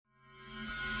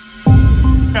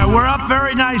Yeah, we're up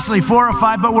very nicely, 4 or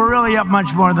 5, but we're really up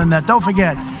much more than that. Don't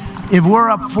forget, if we're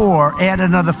up 4, add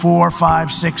another 4,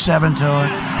 5, 6, 7 to it.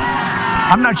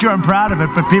 I'm not sure I'm proud of it,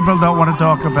 but people don't want to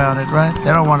talk about it, right?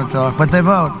 They don't want to talk, but they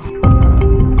vote.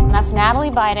 That's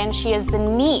Natalie Biden. She is the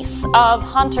niece of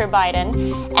Hunter Biden,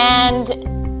 and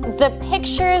the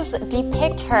pictures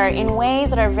depict her in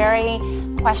ways that are very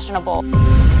questionable.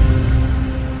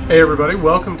 Hey everybody,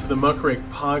 welcome to the Muckrake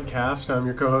Podcast. I'm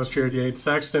your co-host Jared Yates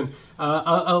Sexton.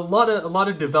 A lot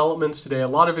of developments today, a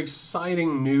lot of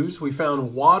exciting news. We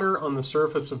found water on the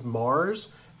surface of Mars.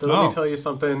 But let me tell you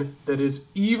something that is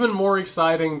even more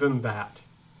exciting than that.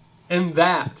 And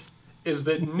that is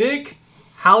that Nick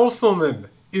Hauselman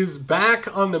is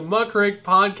back on the Muckrake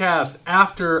Podcast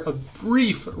after a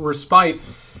brief respite.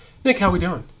 Nick, how we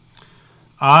doing?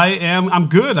 I'm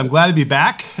good. I'm glad to be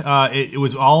back. It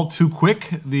was all too quick,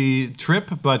 the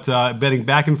trip, but getting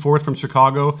back and forth from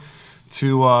Chicago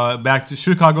to back to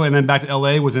Chicago and then back to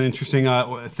LA was an interesting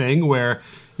thing where,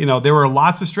 you know, there were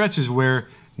lots of stretches where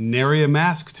nary a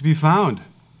mask to be found.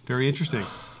 Very interesting.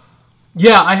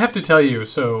 Yeah, I have to tell you,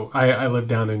 so I live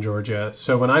down in Georgia.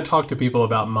 So when I talk to people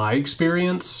about my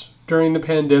experience during the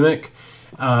pandemic,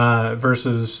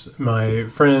 versus my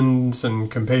friends and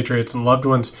compatriots and loved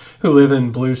ones who live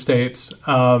in blue states,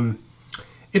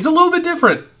 it's a little bit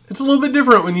different. It's a little bit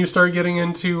different when you start getting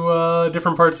into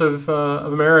different parts of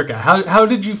America. How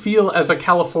did you feel as a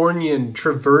Californian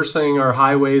traversing our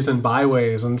highways and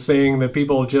byways and seeing that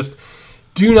people just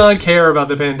do not care about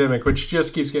the pandemic, which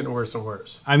just keeps getting worse and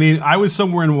worse? I mean, I was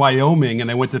somewhere in Wyoming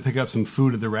and I went to pick up some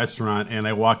food at the restaurant and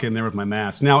I walk in there with my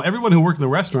mask. Now, everyone who worked in the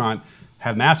restaurant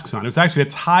had masks on. It was actually a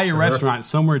Thai restaurant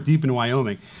somewhere deep in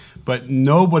Wyoming, but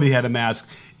nobody had a mask.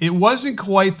 It wasn't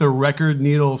quite the record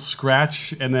needle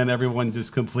scratch and then everyone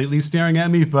just completely staring at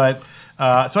me, but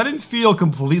so I didn't feel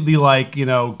completely like, you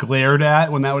know, glared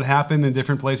at when that would happen in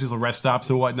different places, the rest stops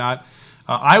and whatnot.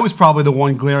 I was probably the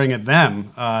one glaring at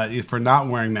them for not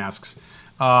wearing masks.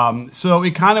 So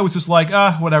it kind of was just like,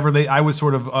 whatever. I was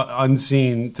sort of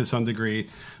unseen to some degree.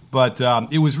 But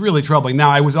it was really troubling. Now,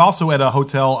 I was also at a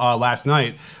hotel last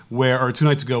night, or 2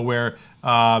 nights ago, where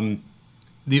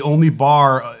the only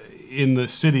bar in the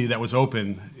city that was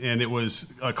open, and it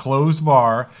was a closed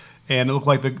bar, and it looked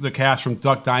like the cast from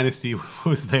Duck Dynasty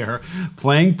was there,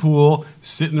 playing pool,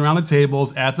 sitting around the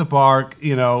tables at the bar,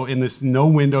 you know, in this no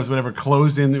windows, whatever,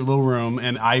 closed in the little room,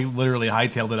 and I literally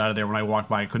hightailed it out of there when I walked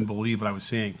by. I couldn't believe what I was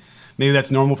seeing. Maybe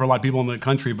that's normal for a lot of people in the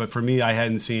country, but for me, I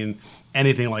hadn't seen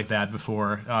anything like that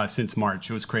before since March.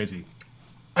 It was crazy.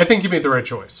 I think you made the right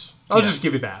choice. I'll just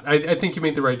give you that. I think you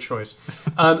made the right choice.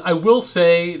 I will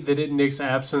say that in Nick's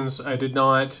absence, I did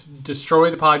not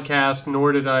destroy the podcast,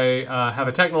 nor did I have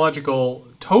a technological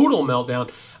total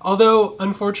meltdown. Although,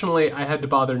 unfortunately, I had to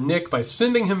bother Nick by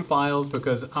sending him files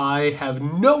because I have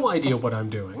no idea what I'm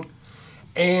doing.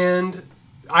 And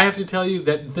I have to tell you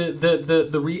that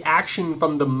the reaction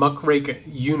from the Muckrake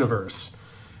universe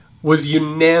was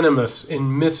unanimous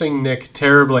in missing Nick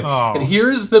terribly. Oh. And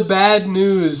here's the bad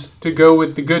news to go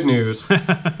with the good news.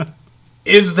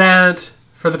 Is that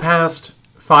for the past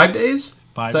 5 days? Is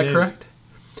that correct?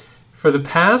 For the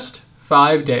past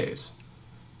 5 days,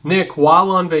 Nick,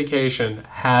 while on vacation,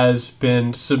 has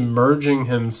been submerging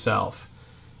himself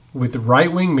with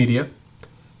right-wing media,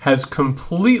 has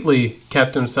completely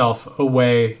kept himself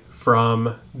away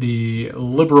from the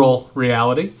liberal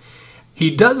reality. He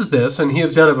does this, and he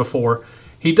has done it before,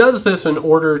 he does this in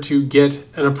order to get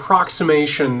an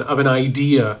approximation of an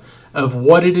idea of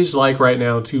what it is like right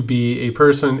now to be a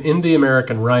person in the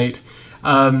American right.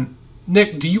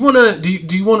 Nick, do you want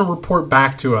to report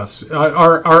back to us,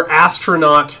 our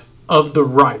astronaut of the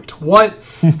right?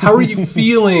 How are you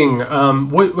feeling?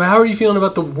 How are you feeling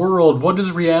about the world? What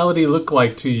does reality look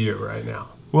like to you right now?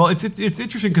 Well, it's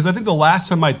interesting because I think the last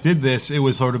time I did this, it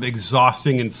was sort of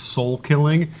exhausting and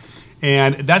soul-killing.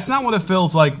 And that's not what it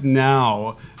feels like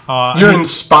now. You're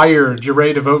inspired. You're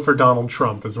ready to vote for Donald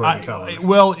Trump, is what I'm telling you.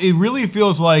 Well, it really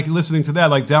feels like, listening to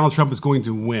that, like Donald Trump is going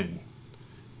to win.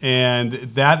 And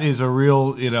that is a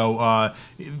real, you know,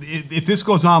 if this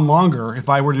goes on longer, if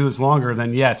I were to do this longer,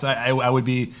 then yes, I would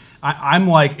be, I'm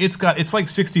like, it's like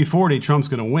 60-40, Trump's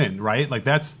going to win, right? Like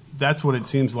that's what it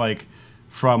seems like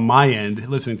from my end,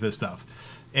 listening to this stuff.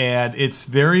 And it's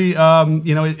very, you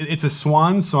know, it's a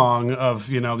swan song of,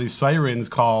 you know, these sirens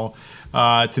call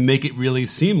to make it really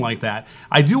seem like that.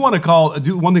 I do want to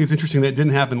do one thing that's interesting that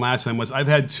didn't happen last time was I've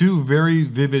had 2 very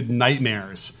vivid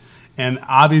nightmares, and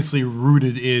obviously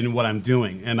rooted in what I'm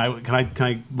doing. And can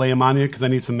I lay them on you because I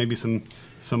need somebody to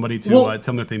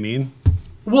tell me what they mean.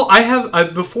 Well, I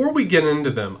have before we get into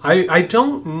them, I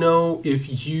don't know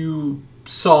if you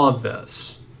saw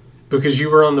this. because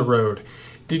you were on the road.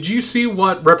 Did you see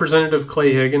what Representative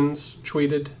Clay Higgins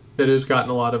tweeted that has gotten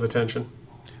a lot of attention?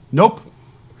 Nope.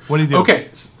 What did he do? Okay,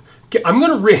 I'm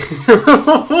going to read.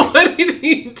 What did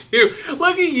he do?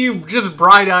 Look at you, just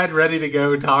bright-eyed, ready to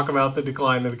go talk about the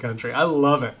decline of the country. I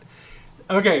love it.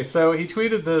 Okay, so he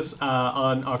tweeted this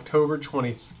on October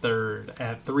 23rd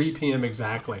at 3 p.m.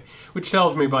 exactly, which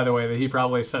tells me, by the way, that he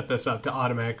probably set this up to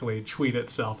automatically tweet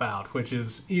itself out, which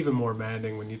is even more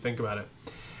maddening when you think about it.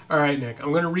 All right, Nick,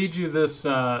 I'm going to read you this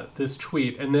this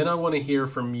tweet, and then I want to hear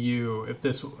from you if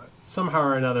this somehow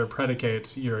or another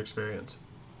predicates your experience.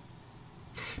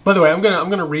 By the way, I'm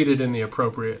gonna read it in the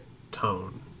appropriate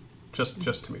tone, just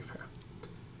to be fair.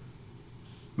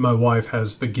 My wife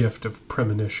has the gift of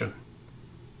premonition.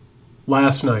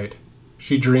 Last night,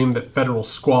 she dreamed that federal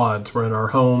squads were in our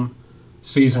home,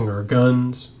 seizing our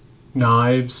guns,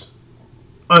 knives,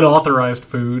 unauthorized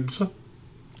foods.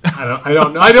 I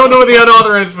don't know what the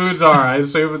unauthorized foods are. I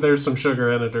assume there's some sugar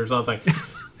in it or something.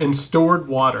 And stored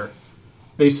water.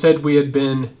 They said we had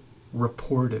been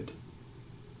reported.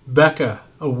 Becca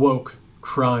awoke,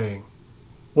 crying.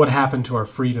 What happened to our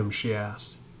freedom, she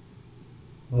asked.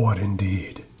 What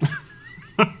indeed?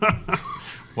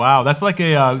 Wow, that's like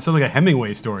sounds like a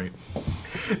Hemingway story.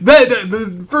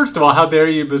 First of all, how dare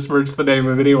you besmirch the name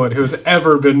of anyone who has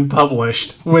ever been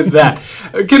published with that?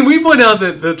 Can we point out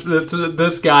that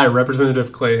this guy,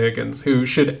 Representative Clay Higgins, who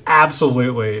should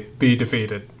absolutely be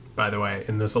defeated, by the way,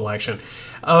 in this election,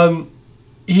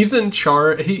 he's in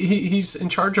charge. He's in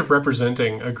charge of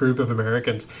representing a group of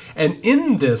Americans, and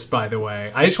in this, by the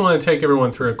way, I just want to take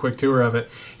everyone through a quick tour of it.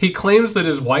 He claims that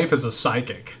his wife is a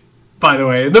psychic. By the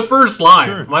way, in the first line,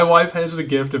 sure. My wife has the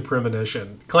gift of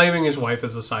premonition, claiming his wife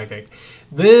is a psychic.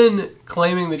 Then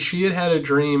claiming that she had had a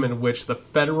dream in which the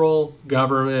federal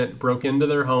government broke into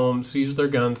their home, seized their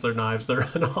guns, their knives, their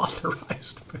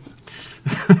unauthorized food.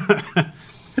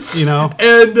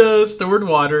 And stored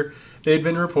water. They'd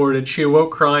been reported. She awoke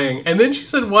crying. And then she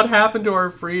said, what happened to our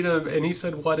freedom? And he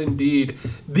said, what indeed?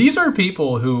 These are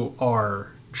people who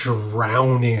are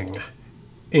drowning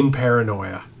in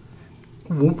paranoia.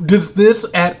 Does this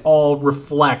at all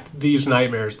reflect these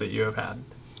nightmares that you have had?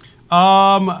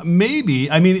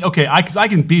 Maybe. I mean, okay, because I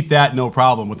can beat that no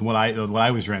problem with what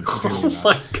I was dreaming about. Oh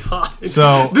my god!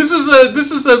 So this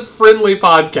is a friendly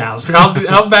podcast.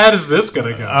 How bad is this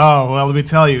gonna go? Oh well, let me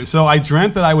tell you. So I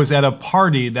dreamt that I was at a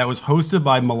party that was hosted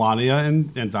by Melania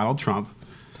and Donald Trump.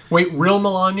 Wait, real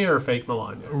Melania or fake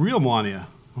Melania? Real Melania.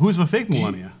 Who's the fake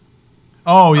Melania?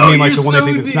 You mean like the one I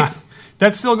think that's not?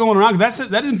 That's still going around. That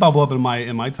didn't bubble up in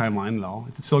my timeline at all.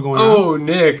 It's still going on. Oh,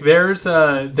 Nick, there was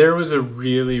a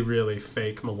really, really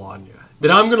fake Melania that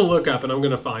I'm going to look up and I'm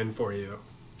going to find for you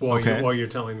while you're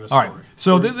telling this story. All right.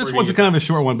 So this one's kind of a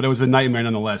short one, but it was a nightmare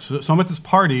nonetheless. So I'm at this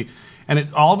party,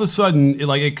 and all of a sudden,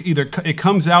 it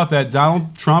comes out that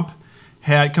Donald Trump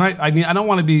had. I don't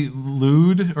want to be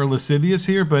lewd or lascivious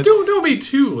here, but don't be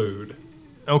too lewd.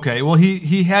 Okay. Well,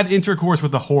 he had intercourse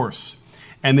with a horse,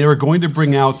 and they were going to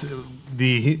bring out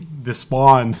the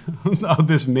spawn of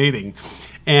this mating,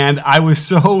 and I was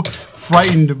so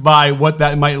frightened by what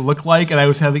that might look like, and I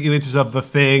was having images of The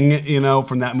Thing,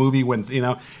 from that movie when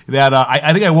that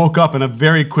I think I woke up in a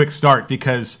very quick start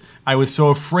because I was so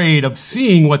afraid of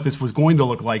seeing what this was going to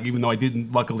look like, even though I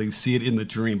didn't luckily see it in the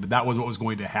dream, but that was what was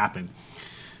going to happen.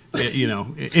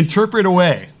 Interpret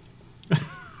away.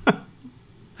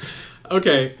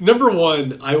 Okay, number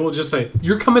one, I will just say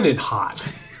you're coming in hot.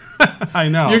 I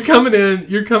know. You're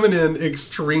coming in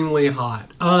extremely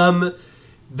hot.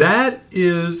 That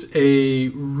is a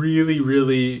really,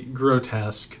 really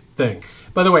grotesque thing.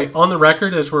 By the way, on the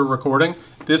record as we're recording,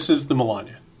 this is the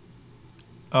Melania.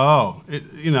 Oh,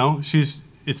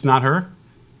 it's not her?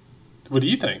 What do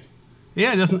you think?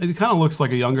 Yeah, it kind of looks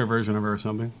like a younger version of her or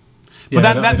something. But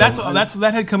yeah,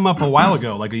 that had come up a while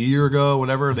ago, like a year ago,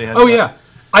 whatever. They had. Oh, yeah.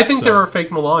 I think there are fake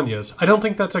Melanias. I don't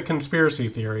think that's a conspiracy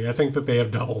theory. I think that they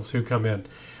have doubles who come in.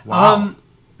 Wow.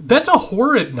 That's a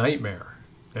horrid nightmare,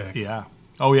 Nick. Yeah.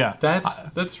 Oh, yeah.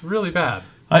 That's really bad.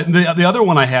 The other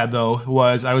one I had though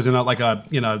was I was in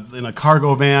a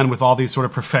cargo van with all these sort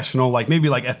of professional, maybe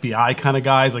FBI kind of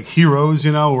guys, like heroes.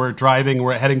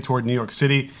 We're heading toward New York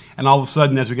City, and all of a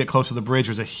sudden, as we get close to the bridge,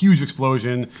 there's a huge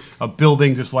explosion. A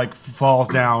building just falls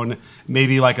down.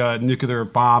 Maybe a nuclear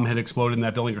bomb had exploded in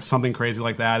that building or something crazy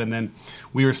like that. And then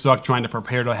we were stuck trying to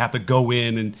prepare to have to go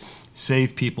in and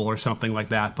save people or something like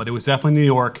that. But it was definitely New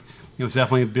York. It was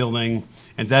definitely a building,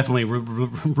 and definitely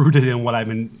rooted in what I've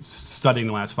been studying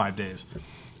the last 5 days.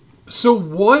 So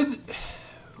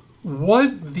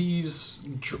what these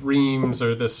dreams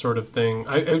or this sort of thing,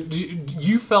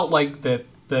 you felt like that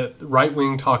that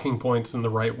right-wing talking points in the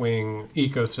right-wing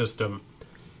ecosystem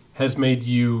has made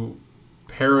you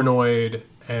paranoid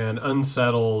and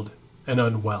unsettled and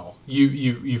unwell.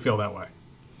 You feel that way?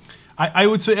 I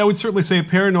would certainly say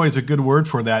paranoid is a good word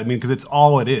for that. I mean, because it's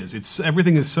all it is. It's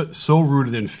everything is so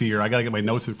rooted in fear. I got to get my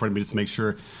notes in front of me just to make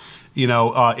sure.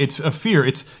 It's a fear.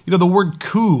 It's the word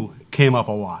coup came up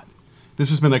a lot. This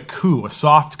has been a coup, a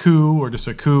soft coup, or just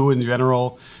a coup in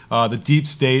general. The deep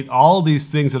state, all of these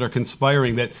things that are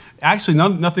conspiring. That actually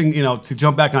nothing. To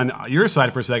jump back on your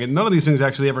side for a second, none of these things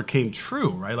actually ever came true,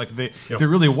 right? Like if there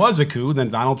really was a coup, then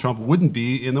Donald Trump wouldn't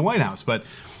be in the White House. But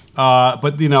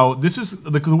this is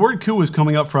the word coup is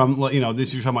coming up from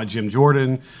this. You're talking about Jim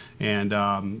Jordan and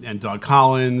Doug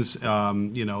Collins.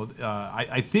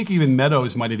 I think even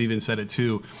Meadows might have even said it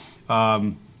too.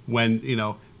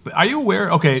 But are you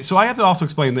aware? Okay, so I have to also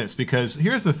explain this because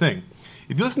here's the thing.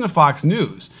 If you listen to Fox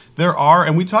News, there are,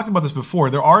 and we talked about this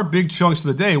before, there are big chunks of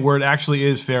the day where it actually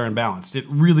is fair and balanced. It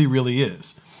really, really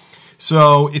is.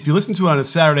 So if you listen to it on a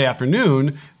Saturday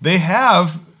afternoon, they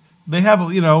have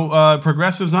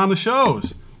progressives on the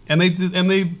shows, and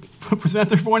they present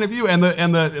their point of view, and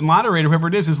the moderator, whoever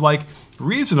it is like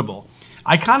reasonable.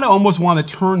 I kind of almost want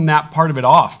to turn that part of it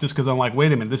off just because I'm like,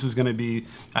 wait a minute, this is going to be,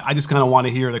 I just kind of want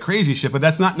to hear the crazy shit, but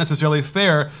that's not necessarily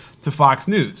fair to Fox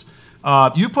News.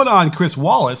 You put on Chris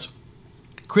Wallace.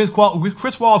 Chris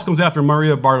Wallace comes after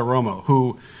Maria Bartiromo,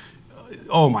 who,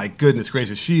 oh my goodness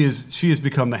gracious, she has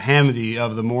become the Hannity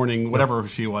of the morning, whatever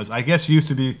she was. I guess she used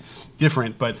to be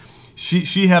different, but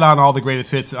she had on all the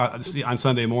greatest hits on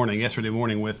yesterday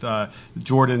morning with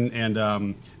Jordan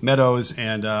and Meadows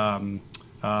and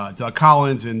Doug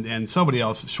Collins and somebody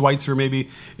else, Schweitzer maybe.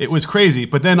 It was crazy.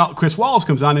 But then Chris Wallace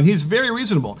comes on, and he's very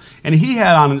reasonable. And he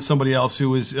had on somebody else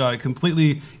who was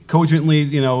completely cogently,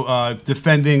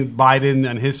 defending Biden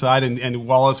on his side, and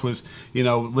Wallace was,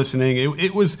 listening.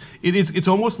 It's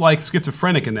almost like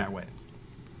schizophrenic in that way.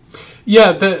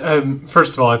 Yeah.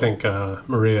 First of all, I think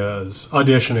Maria is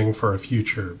auditioning for a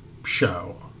future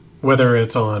show, whether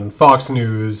it's on Fox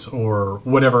News or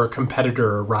whatever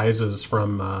competitor arises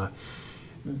from.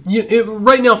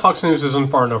 Right now, Fox News isn't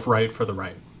far enough right for the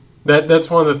right. That's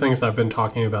one of the things that I've been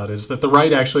talking about is that the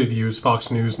right actually views Fox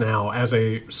News now as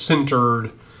a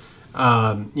centered,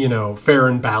 fair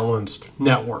and balanced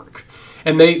network.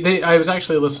 And I was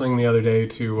actually listening the other day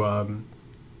to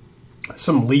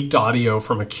some leaked audio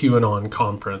from a QAnon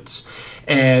conference.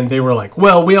 And they were like,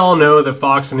 well, we all know that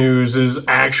Fox News is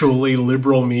actually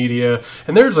liberal media,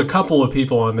 and there's a couple of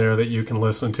people on there that you can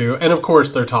listen to. And, of course,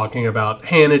 they're talking about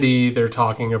Hannity. They're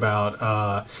talking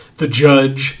about The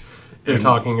Judge. They're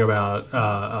talking about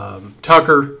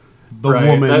Tucker. The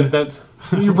woman. That's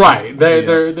right. And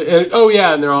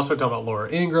they're also talking about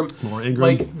Laura Ingraham.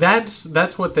 Like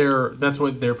that's what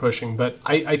they're pushing. But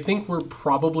I think we're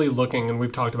probably looking, and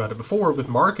we've talked about it before with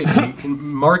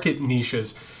market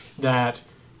niches, that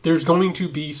there's going to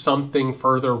be something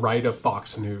further right of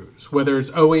Fox News, whether it's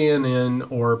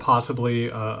OANN or possibly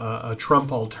a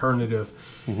Trump alternative.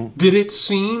 Mm-hmm. Did it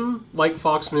seem like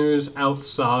Fox News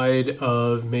outside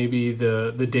of maybe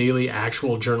the daily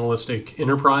actual journalistic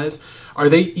enterprise? Are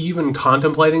they even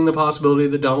contemplating the possibility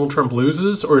that Donald Trump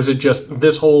loses? Or is it just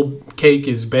this whole cake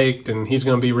is baked and he's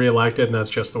going to be reelected and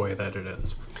that's just the way that it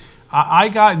is? I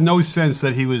got no sense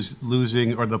that he was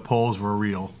losing or the polls were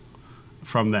real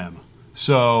from them.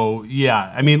 So,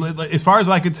 yeah, I mean, as far as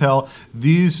I could tell,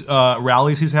 these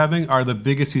rallies he's having are the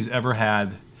biggest he's ever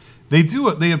had.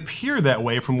 They appear that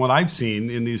way from what I've seen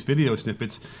in these video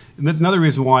snippets. And that's another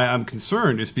reason why I'm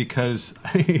concerned is because,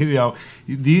 they do.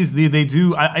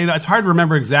 It's hard to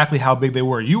remember exactly how big they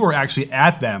were. You were actually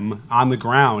at them on the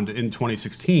ground in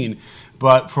 2016.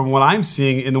 But from what I'm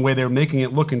seeing in the way they're making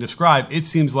it look and describe, it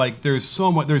seems like there's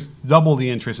double the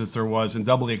interest as there was and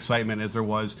double the excitement as there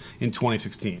was in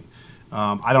 2016.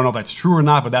 I don't know if that's true or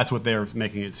not, but that's what they're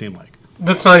making it seem like.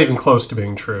 That's not even close to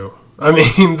being true. I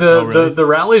mean, the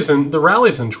rallies in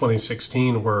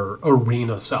 2016 were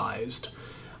arena sized,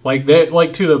 like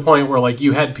to the point where like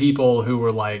you had people who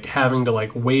were like having to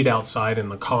like wait outside in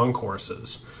the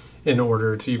concourses in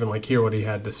order to even like hear what he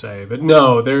had to say. But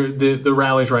no, the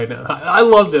rallies right now. I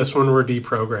love this when we're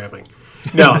deprogramming.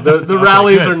 No, the okay,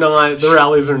 rallies good. Are not. The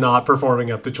rallies are not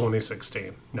performing up to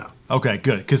 2016. No. Okay,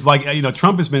 good. Because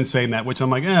Trump has been saying that, which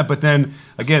I'm like, But then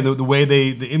again, the way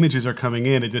the images are coming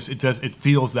in, it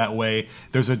feels that way.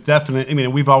 There's a definite. I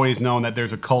mean, we've always known that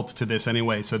there's a cult to this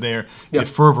anyway. So the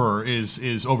fervor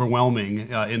is overwhelming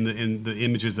in the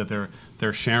images that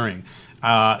they're sharing.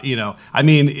 I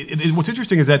mean, what's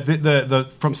interesting is that the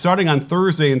from starting on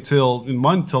Thursday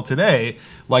until today,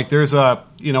 like there's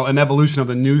an evolution of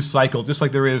the news cycle, just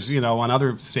like there is on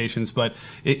other stations. But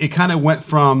it kind of went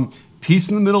from peace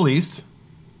in the Middle East,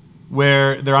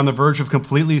 where they're on the verge of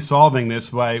completely solving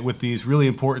this with these really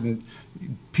important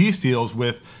peace deals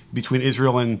between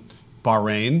Israel and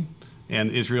Bahrain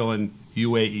and Israel and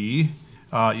UAE.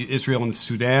 Israel and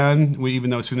Sudan, even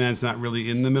though Sudan's not really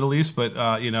in the Middle East, but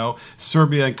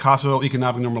Serbia and Kosovo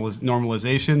economic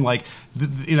normalization. Like,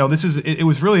 it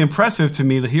was really impressive to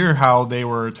me to hear how they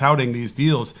were touting these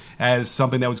deals as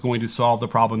something that was going to solve the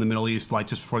problem in the Middle East, like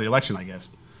just before the election, I guess.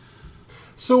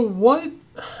 So what?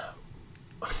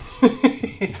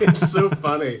 It's so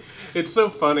funny. It's so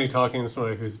funny talking to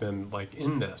somebody who's been like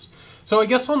in this. So I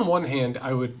guess on one hand,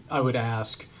 I would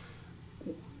ask.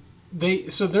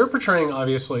 They're portraying,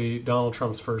 obviously, Donald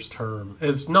Trump's first term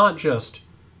as not just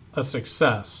a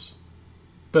success,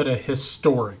 but a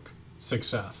historic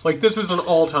success. Like, this is an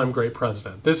all-time great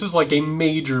president. This is like a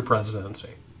major presidency.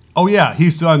 Oh yeah,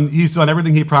 he's done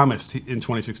everything he promised in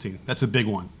 2016. That's a big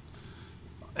one.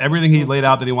 Everything he laid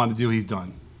out that he wanted to do, he's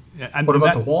done. What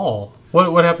about the wall?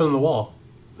 What happened in the wall?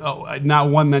 Oh, not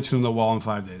one mention of the wall in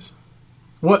 5 days.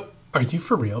 What? Are you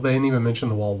for real? They didn't even mention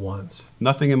the wall once.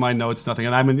 Nothing in my notes. Nothing.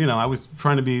 And I was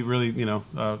trying to be really,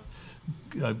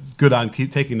 good on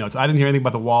taking notes. I didn't hear anything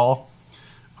about the wall.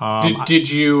 Did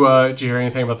you hear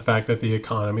anything about the fact that the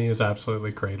economy is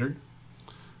absolutely cratered?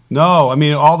 No. I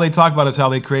mean, all they talk about is how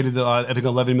they created, I think,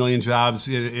 11 million jobs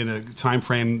in a time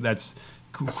frame that's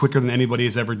quicker than anybody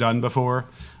has ever done before.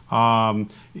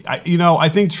 I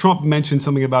think Trump mentioned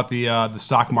something about the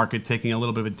stock market taking a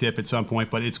little bit of a dip at some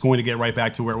point, but it's going to get right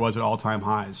back to where it was at all-time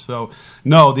highs. So,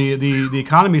 no, the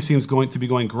economy seems to be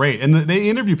going great. And they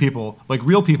interview people, like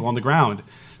real people on the ground,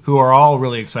 who are all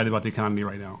really excited about the economy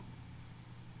right now.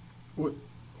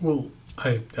 Well,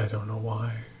 I don't know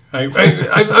why.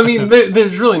 I mean,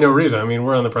 there's really no reason. I mean,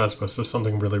 we're on the precipice of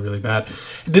something really, really bad.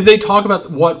 Did they talk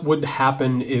about what would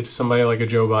happen if somebody like a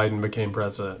Joe Biden became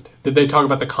president? Did they talk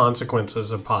about the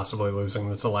consequences of possibly losing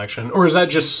this election? Or is that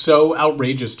just so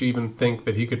outrageous to even think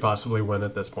that he could possibly win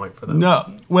at this point for them? No.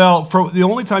 Well, the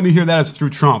only time you hear that is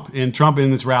through Trump in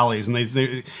his rallies. And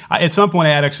they at some point,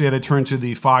 I actually had to turn to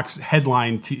the Fox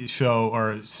headline show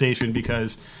or station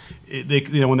because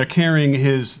when they're carrying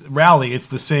his rally, it's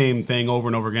the same thing over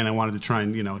and over again. I wanted to try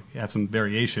and have some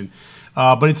variation,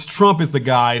 but it's Trump is the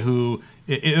guy who,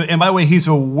 and by the way, he's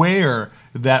aware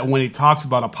that when he talks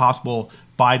about a possible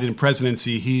Biden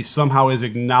presidency, he somehow is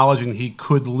acknowledging he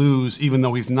could lose, even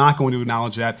though he's not going to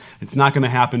acknowledge that it's not going to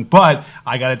happen. But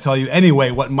I got to tell you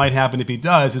anyway, what might happen if he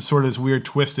does is sort of this weird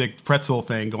twisted pretzel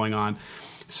thing going on.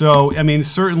 So, I mean,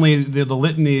 certainly the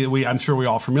litany I'm sure we're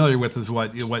all familiar with is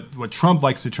what Trump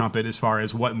likes to trumpet as far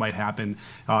as what might happen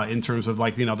in terms of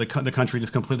the country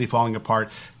just completely falling apart.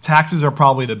 Taxes are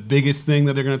probably the biggest thing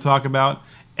that they're going to talk about.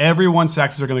 Everyone's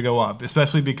taxes are going to go up,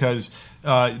 especially because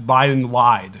Biden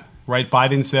lied. Right?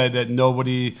 Biden said that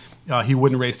he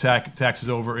wouldn't raise taxes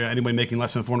over anybody making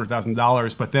less than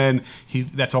 $400,000. But then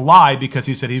that's a lie because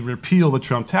he said he'd repeal the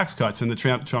Trump tax cuts. And the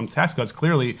Trump tax cuts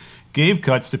clearly gave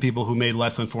cuts to people who made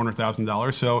less than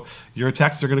 $400,000. So your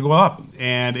taxes are going to go up.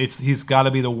 And he's got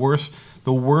to be the worst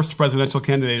presidential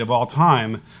candidate of all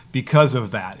time because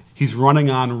of that. He's running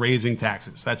on raising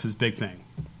taxes. That's his big thing.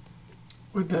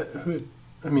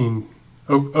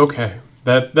 Okay.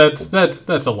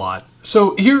 That's a lot.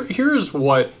 So here's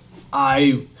what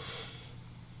we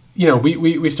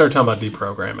start talking about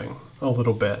deprogramming a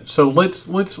little bit. So let's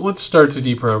start to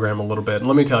deprogram a little bit. And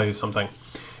let me tell you something.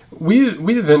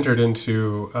 We have entered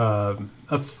into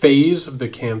a phase of the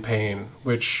campaign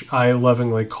which I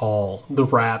lovingly call the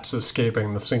rats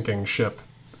escaping the sinking ship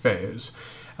phase.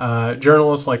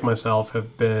 Journalists like myself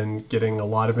have been getting a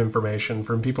lot of information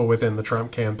from people within the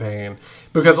Trump campaign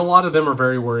because a lot of them are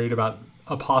very worried about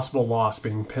a possible loss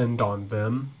being pinned on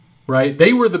them, right?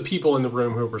 They were the people in the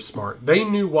room who were smart. They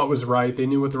knew what was right. They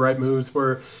knew what the right moves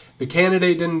were. The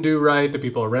candidate didn't do right. The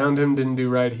people around him didn't do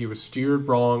right. He was steered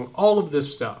wrong. All of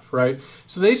this stuff, right?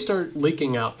 So they start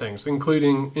leaking out things,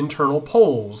 including internal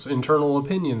polls, internal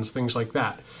opinions, things like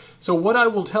that. So what I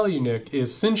will tell you, Nick,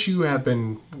 is since you have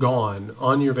been gone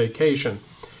on your vacation,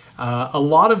 a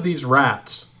lot of these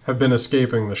rats have been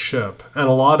escaping the ship, and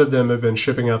a lot of them have been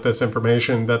shipping out this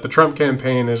information that the Trump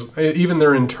campaign is, even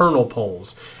their internal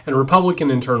polls and Republican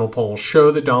internal polls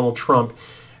show that Donald Trump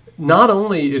not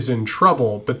only is in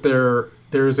trouble, but there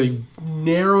is a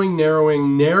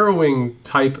narrowing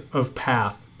type of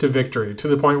path to victory, to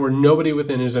the point where nobody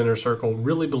within his inner circle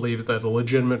really believes that a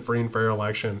legitimate, free and fair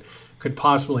election could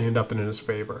possibly end up in his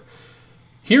favor.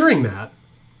 Hearing that,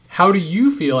 How do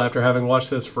you feel after having watched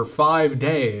this for 5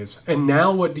 days? And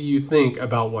now what do you think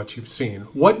about what you've seen?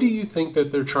 What do you think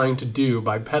that they're trying to do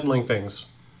by peddling things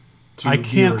to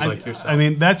viewers like yourself? I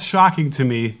mean, that's shocking to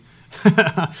me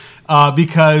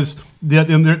because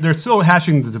they're still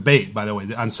hashing the debate, by the way.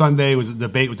 On Sunday was a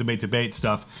debate with debate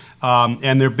stuff.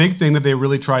 And their big thing that they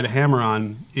really try to hammer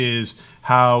on is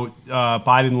how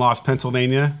Biden lost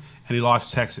Pennsylvania and he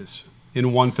lost Texas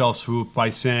in one fell swoop by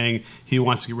saying he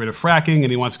wants to get rid of fracking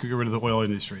and he wants to get rid of the oil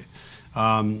industry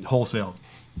wholesale.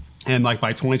 And like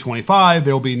by 2025,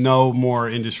 there will be no more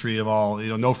industry of all,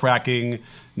 no fracking,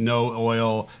 no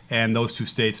oil, and those two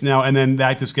states. Now, and then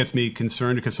that just gets me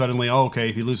concerned because suddenly,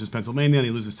 if he loses Pennsylvania and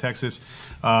he loses Texas,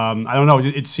 I don't know.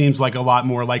 It seems like a lot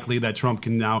more likely that Trump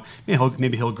can now,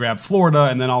 maybe he'll grab Florida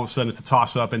and then all of a sudden it's a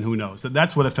toss up and who knows.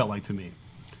 That's what it felt like to me.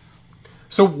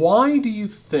 So why do you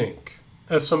think,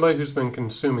 as somebody who's been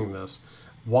consuming this,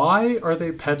 why are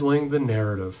they peddling the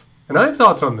narrative? And I have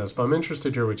thoughts on this, but I'm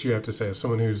interested to hear what you have to say as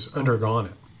someone who's undergone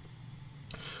it.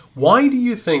 Why do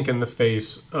you think, in the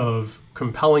face of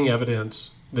compelling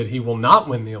evidence that he will not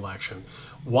win the election,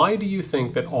 why do you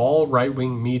think that all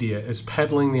right-wing media is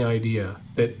peddling the idea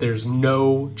that there's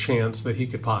no chance that he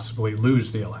could possibly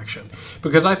lose the election?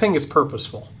 Because I think it's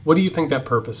purposeful. What do you think that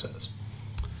purpose is?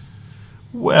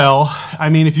 Well, I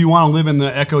mean, if you want to live in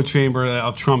the echo chamber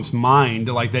of Trump's mind,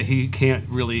 like that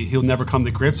he'll never come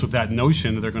to grips with that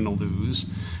notion that they're going to lose.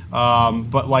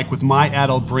 But like with my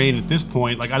adult brain at this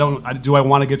point, like do I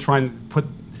want to try and put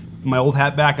my old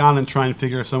hat back on and try and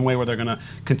figure some way where they're going to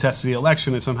contest the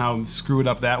election and somehow screw it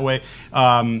up that way.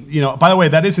 By the way,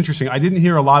 that is interesting. I didn't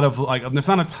hear a lot of there's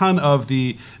not a ton of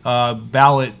the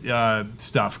ballot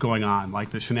stuff going on, like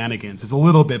the shenanigans. It's a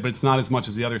little bit, but it's not as much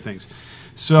as the other things.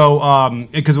 So,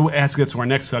 because it has to get to our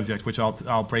next subject, which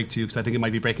I'll break to you because I think it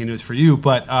might be breaking news for you.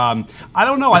 But I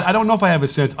don't know. I don't know if I have a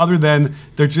sense other than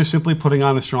they're just simply putting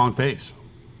on a strong face.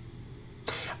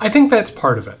 I think that's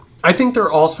part of it. I think they're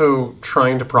also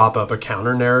trying to prop up a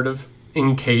counter narrative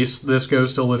in case this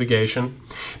goes to litigation.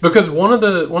 Because one of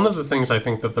the things I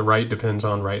think that the right depends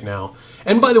on right now,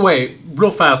 and by the way,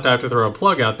 real fast, I have to throw a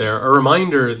plug out there, a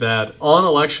reminder that on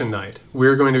election night,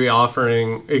 we're going to be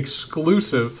offering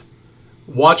exclusive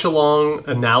watch-along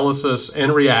analysis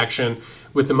and reaction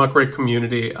with the Muckrake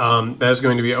community. That is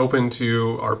going to be open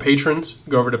to our patrons.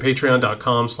 Go over to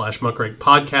patreon.com/Muckrake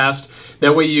podcast.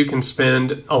 That way you can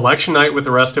spend election night with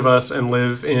the rest of us and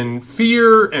live in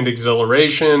fear and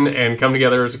exhilaration and come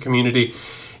together as a community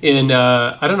in,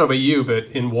 I don't know about you, but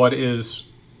in what is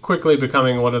quickly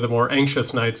becoming one of the more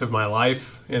anxious nights of my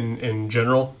life in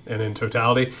general and in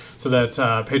totality. So that's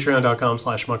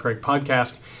patreon.com/Muckrake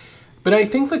podcast. But I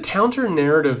think the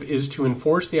counter-narrative is to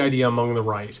enforce the idea among the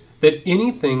right that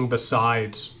anything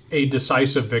besides a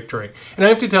decisive victory. And I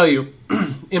have to tell you,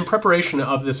 in preparation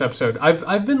of this episode,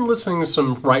 I've been listening to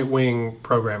some right-wing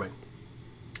programming.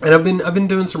 And I've been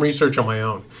doing some research on my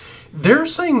own. They're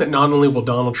saying that not only will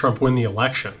Donald Trump win the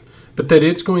election, but that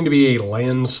it's going to be a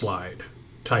landslide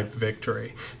type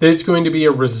victory. That it's going to be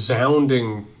a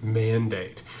resounding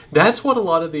mandate. That's what a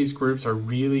lot of these groups are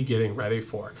really getting ready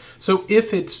for. So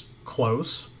if it's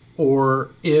close,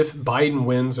 or if Biden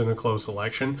wins in a close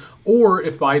election, or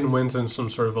if Biden wins in some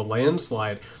sort of a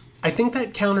landslide, I think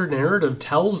that counter-narrative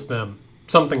tells them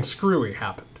something screwy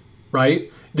happened, right?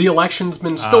 The election's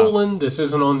been stolen, this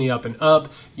isn't on the up and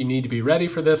up, you need to be ready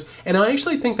for this. And I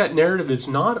actually think that narrative is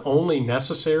not only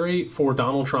necessary for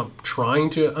Donald Trump trying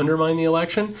to undermine the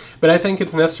election, but I think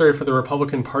it's necessary for the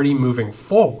Republican Party moving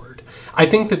forward. I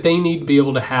think that they need to be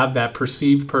able to have that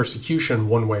perceived persecution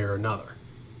one way or another.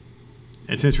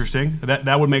 It's interesting.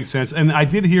 That would make sense. And I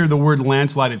did hear the word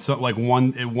landslide at like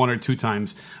one or two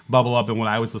times bubble up in what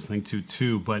I was listening to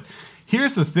too. But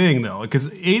here's the thing, though, because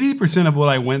 80% of what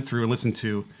I went through and listened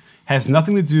to has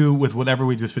nothing to do with whatever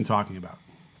we've just been talking about.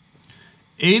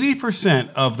 80%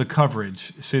 of the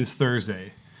coverage since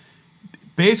Thursday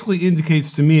basically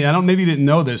indicates to me, maybe you didn't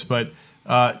know this, but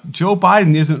Joe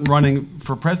Biden isn't running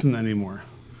for president anymore.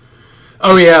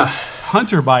 Oh, yeah.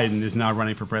 Hunter Biden is now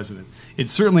running for president.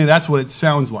 That's what it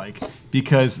sounds like,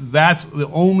 because that's the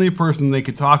only person they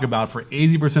could talk about for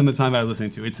 80% of the time I was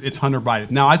listening to. It's Hunter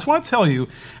Biden. Now, I just want to tell you,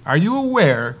 are you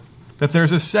aware that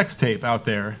there's a sex tape out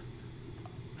there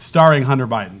starring Hunter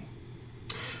Biden?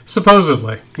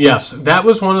 Supposedly. Yes. That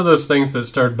was one of those things that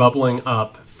started bubbling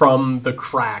up from the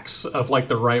cracks of like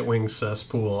the right-wing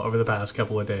cesspool over the past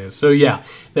couple of days. So yeah,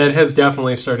 that has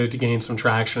definitely started to gain some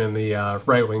traction in the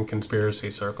right-wing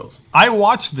conspiracy circles. I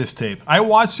watched this tape. I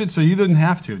watched it so you didn't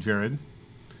have to, Jared.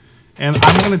 And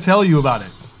I'm going to tell you about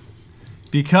it.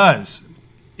 Because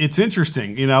it's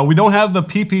interesting. You know, we don't have the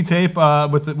PP tape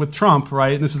with Trump,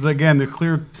 right? And this is again the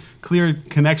clear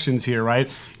connections here, right?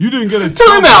 You didn't get a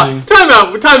time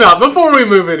out. Before we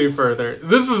move any further,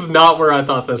 this is not where I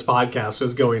thought this podcast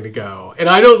was going to go, and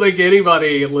I don't think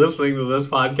anybody listening to this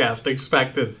podcast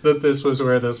expected that this was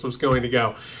where this was going to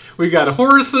go. We've got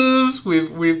horses.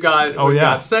 We've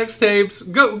got sex tapes.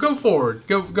 Go forward.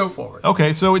 Go forward.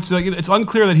 Okay, so it's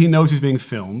unclear that he knows he's being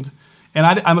filmed.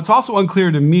 And it's also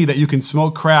unclear to me that you can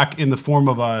smoke crack in the form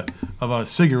of a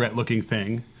cigarette-looking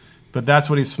thing, but that's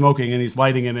what he's smoking, and he's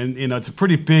lighting it. And it's a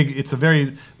pretty big, it's a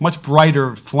very much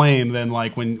brighter flame than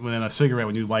like when a cigarette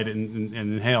when you light it and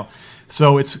inhale.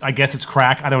 So I guess it's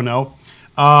crack. I don't know.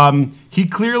 He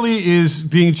clearly is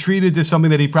being treated to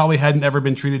something that he probably hadn't ever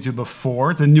been treated to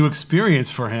before. It's a new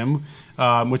experience for him,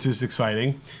 which is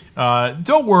exciting.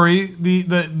 Don't worry,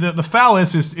 the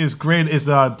phallus is great, is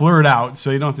blurred out, so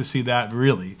you don't have to see that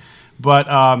really. But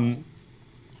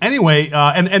anyway,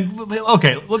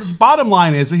 okay. The bottom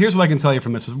line is, here's what I can tell you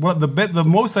from this: is what the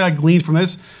most that I gleaned from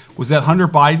this was that Hunter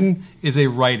Biden is a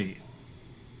righty.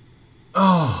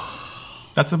 Oh,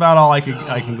 that's about all I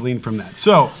can glean from that.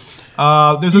 So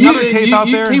there's another tape out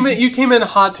there. You came in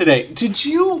hot today. Did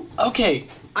you? Okay,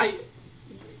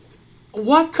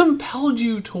 what compelled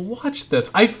you to watch this?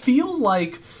 I feel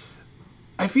like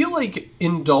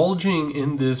indulging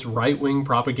in this right-wing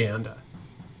propaganda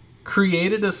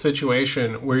created a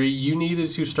situation where you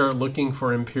needed to start looking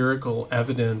for empirical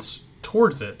evidence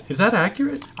towards it. Is that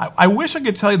accurate? I wish I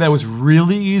could tell you that it was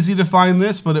really easy to find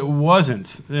this, but it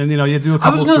wasn't. And you had to do a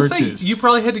couple searches. I was going to say, you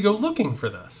probably had to go looking for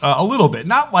this. A little bit,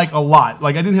 not like a lot.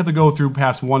 Like I didn't have to go through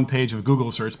past one page of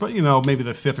Google search, but maybe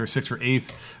the 5th or 6th or 8th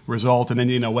result, and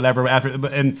then whatever after.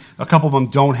 And a couple of them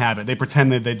don't have it. They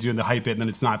pretend that they do the hype it, and then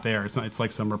it's not there. It's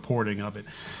like some reporting of it.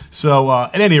 So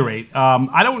at any rate,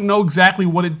 I don't know exactly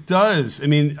what it does. I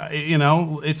mean,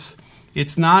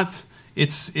 it's not.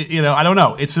 I don't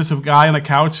know. It's just a guy on a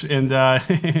couch and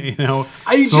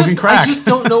smoking crack. I just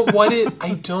don't know what it.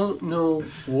 I don't know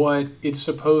what it's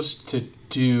supposed to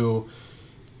do,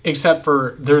 except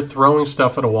for they're throwing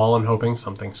stuff at a wall and hoping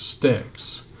something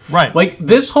sticks. Right. Like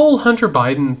this whole Hunter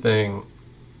Biden thing,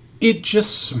 it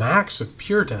just smacks of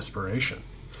pure desperation.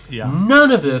 Yeah.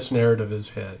 None of this narrative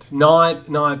is hit.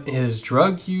 Not his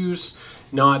drug use.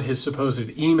 Not his supposed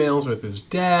emails with his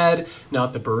dad,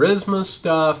 not the Burisma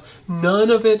stuff. None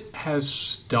of it has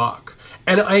stuck.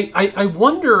 And I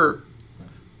wonder,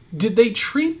 did they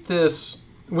treat this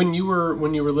when you were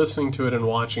listening to it and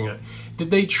watching it?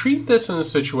 Did they treat this in a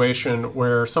situation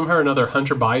where somehow or another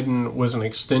Hunter Biden was an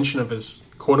extension of his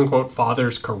quote unquote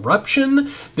father's corruption?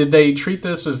 Did they treat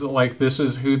this as like this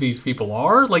is who these people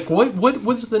are? Like what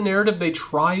was the narrative they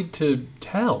tried to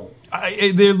tell?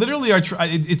 They literally are.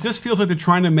 It just feels like they're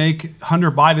trying to make Hunter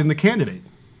Biden the candidate,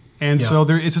 and so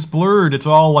it's just blurred. It's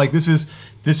all like this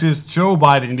is Joe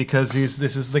Biden because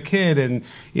this is the kid, and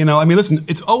I mean, listen,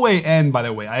 it's OAN by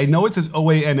the way. I know it says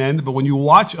OANN, but when you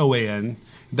watch OAN,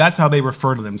 that's how they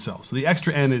refer to themselves. So the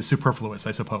extra N is superfluous,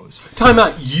 I suppose. Time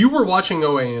out. You were watching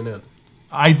OANN.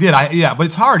 I did. But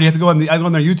it's hard. You have to go on I go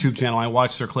on their YouTube channel. I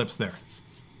watch their clips there.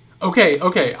 Okay.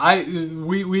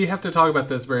 We have to talk about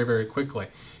this very, very quickly.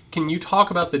 Can you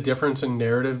talk about the difference in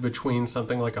narrative between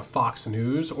something like a Fox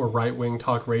News or right-wing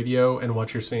talk radio and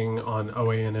what you're seeing on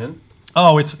OANN?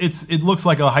 Oh, it looks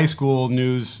like a high school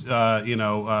news thing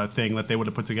that they would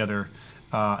have put together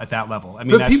at that level. I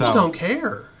mean, but people don't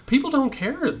care. People don't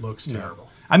care. It looks terrible.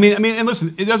 I mean, and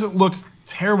listen, it doesn't look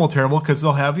terrible because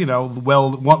they'll have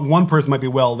one person might be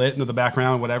well lit into the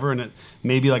background, whatever, and it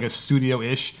may be like a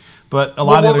studio-ish. But a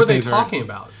lot of other things are. What were they talking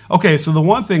about? Okay, so the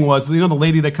one thing was, the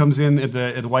lady that comes in at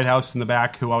the White House in the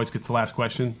back who always gets the last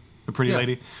question, the pretty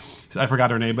lady. I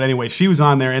forgot her name, but anyway, she was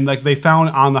on there, and like they found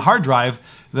on the hard drive,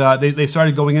 they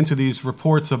started going into these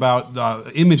reports about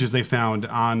the images they found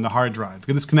on the hard drive.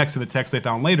 Because this connects to the text they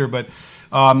found later, but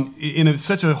in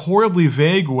such a horribly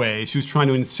vague way, she was trying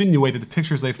to insinuate that the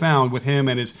pictures they found with him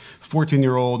and his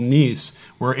 14-year-old niece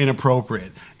were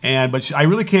inappropriate. But I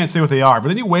really can't say what they are. But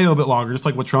then you wait a little bit longer, just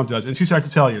like what Trump does, and she starts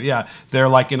to tell you, they're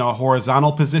like in a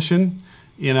horizontal position,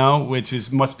 which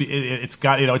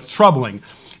it's troubling.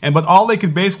 But all they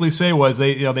could basically say was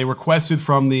they requested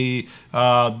from the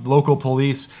local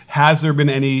police, has there been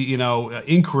any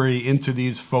inquiry into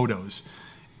these photos,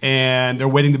 and they're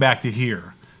waiting back to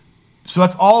hear. So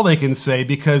that's all they can say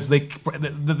because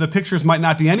the pictures might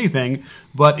not be anything,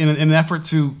 but in an effort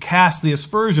to cast the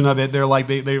aspersion of it, they're like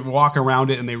they walk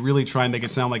around it and they really try and make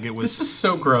it sound like it was. This is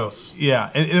so gross. Yeah,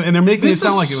 and they're making it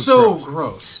sound like it was so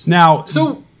gross. Now,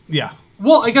 yeah.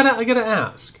 Well, I gotta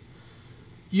ask.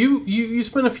 You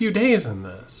spent a few days in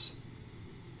this.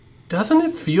 Doesn't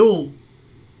it feel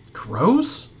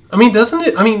gross. I mean, doesn't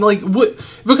it? I mean, like, what?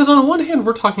 Because on the one hand,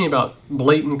 we're talking about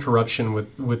blatant corruption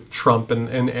with Trump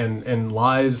and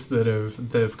lies that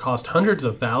have cost hundreds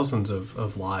of thousands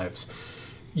of lives.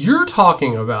 You're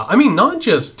talking about, I mean, not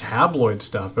just tabloid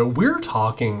stuff, but we're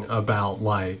talking about,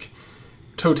 like,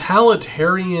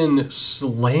 totalitarian,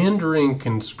 slandering,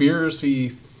 conspiracy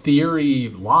theory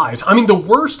lies. I mean, the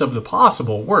worst of the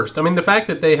possible worst. I mean, the fact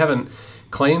that they haven't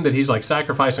claimed that he's, like,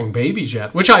 sacrificing babies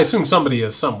yet, which I assume somebody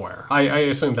is somewhere. I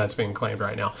assume that's being claimed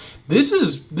right now. This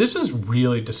is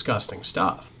really disgusting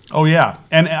stuff. Oh, yeah.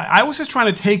 And I was just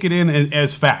trying to take it in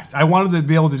as fact. I wanted to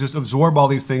be able to just absorb all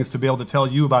these things to be able to tell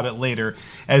you about it later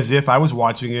as if I was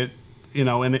watching it, you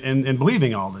know, and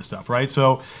believing all this stuff, right?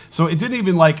 So it didn't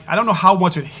even, like, I don't know how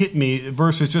much it hit me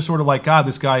versus just sort of like, God,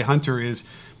 this guy Hunter is,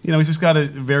 you know, he's just got a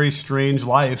very strange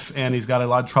life and he's got a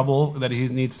lot of trouble that he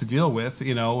needs to deal with,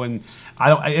 you know, and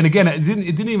and again, it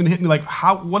didn't even hit me like,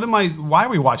 why are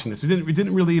we watching this? It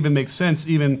didn't really even make sense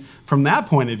even from that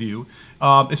point of view.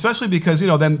 Especially because, you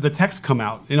know, then the texts come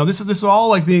out. You know, this is all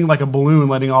like being like a balloon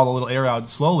letting all the little air out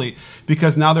slowly,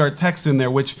 because now there are texts in there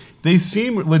which they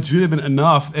seem legitimate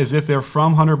enough as if they're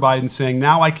from Hunter Biden saying,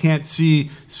 now I can't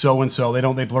see so-and-so.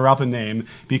 They blur out the name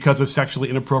because of sexually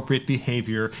inappropriate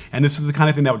behavior. And this is the kind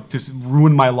of thing that would just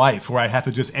ruin my life, where I'd have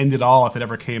to just end it all if it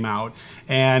ever came out.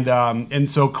 And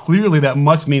so clearly that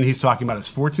must mean he's talking about his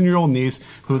 14-year-old niece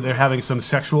who they're having some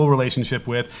sexual relationship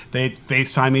with. They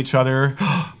FaceTime each other.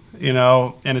 You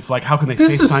know, and it's like, how can they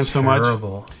FaceTime so much?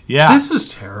 Yeah, this is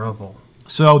terrible.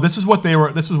 So this is what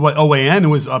OAN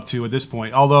was up to at this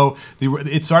point. Although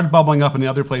it started bubbling up in the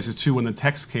other places too when the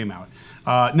text came out.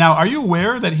 Now, are you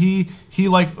aware that he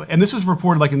like, and this was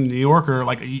reported like in the New Yorker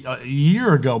like a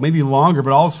year ago, maybe longer,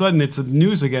 but all of a sudden it's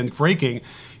news again, breaking.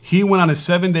 He went on a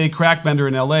 7-day crack bender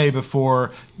in L.A.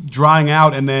 before drying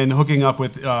out and then hooking up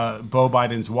with Beau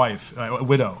Biden's wife,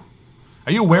 widow.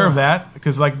 Are you aware of that?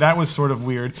 Because like that was sort of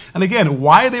weird. And again,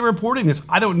 why are they reporting this?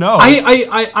 I don't know.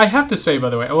 I have to say, by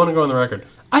the way, I want to go on the record.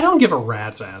 I don't give a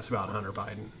rat's ass about Hunter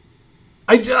Biden.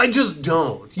 I just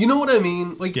don't. You know what I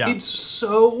mean? Like, It's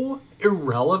so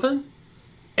irrelevant.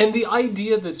 And the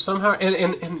idea that somehow...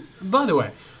 And by the way,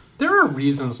 there are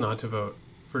reasons not to vote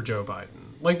for Joe Biden.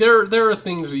 Like, there are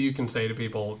things that you can say to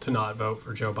people to not vote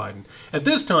for Joe Biden. At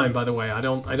this time, by the way, I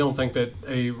don't think that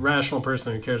a rational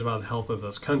person who cares about the health of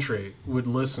this country would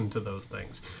listen to those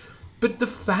things. But the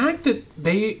fact that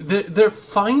the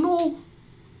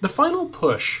final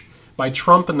push by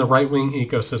Trump and the right-wing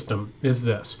ecosystem is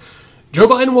this. Joe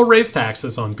Biden will raise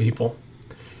taxes on people.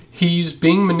 He's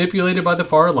being manipulated by the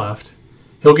far left.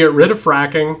 He'll get rid of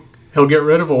fracking. He'll get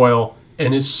rid of oil.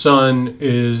 And his son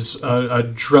is a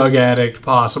drug addict,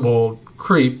 possible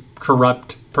creep,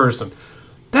 corrupt person.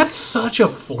 That's such a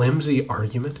flimsy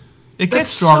argument. It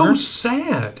gets stronger. So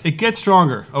sad. It gets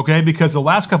stronger, okay? Because the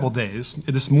last couple of days,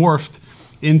 it just morphed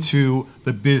into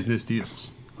the business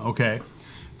deals, okay?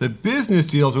 The business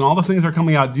deals and all the things that are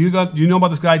coming out. Do you know about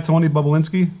this guy, Tony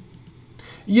Bobulinski?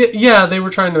 Yeah, they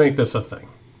were trying to make this a thing.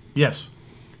 Yes.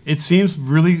 It seems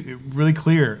really, really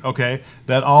clear, okay,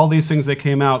 that all these things that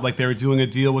came out, like they were doing a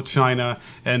deal with China,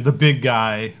 and the big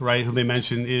guy, right, who they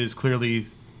mentioned is clearly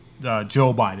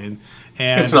Joe Biden.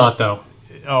 And it's not, though.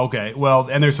 Okay, well,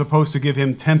 and they're supposed to give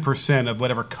him 10% of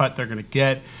whatever cut they're going to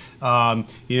get.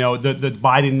 You know, the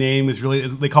Biden name is really,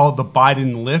 they call it the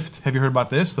Biden lift. Have you heard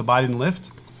about this, the Biden lift?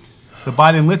 The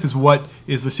Biden lift is what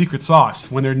is the secret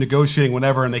sauce when they're negotiating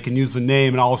whatever, and they can use the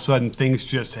name, and all of a sudden things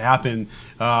just happen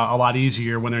a lot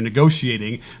easier when they're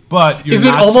negotiating. But is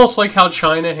it almost like how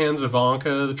China hands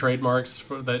Ivanka the trademarks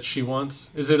that she wants?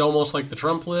 Is it almost like the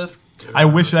Trump lift? I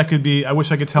wish I could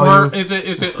tell you. Or is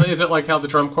it like how the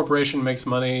Trump Corporation makes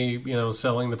money, you know,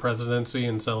 selling the presidency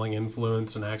and selling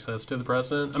influence and access to the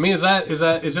president? I mean, is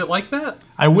it like that?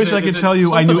 I wish I could tell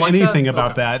you I knew anything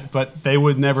about that, but they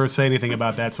would never say anything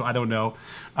about that, so I don't know.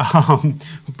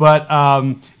 But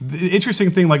the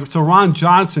interesting thing, like, so Ron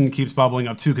Johnson keeps bubbling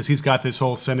up too, because he's got this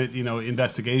whole Senate, you know,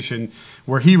 investigation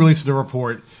where he releases a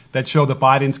report that showed that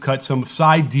Biden's cut some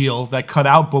side deal that cut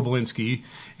out Bobulinski.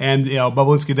 And, you know,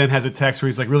 Bobulinski then has a text where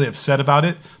he's like really upset about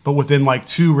it. But within like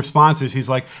 2 responses, he's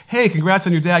like, hey, congrats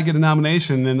on your dad getting a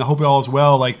nomination. And I hope it all is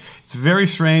well. Like, it's very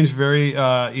strange, very,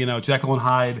 you know, Jekyll and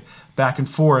Hyde back and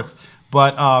forth.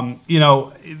 But, you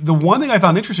know, the one thing I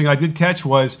found interesting I did catch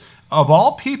was, of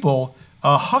all people,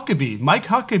 Mike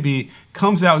Huckabee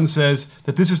comes out and says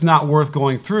that this is not worth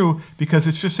going through because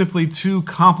it's just simply too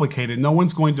complicated. No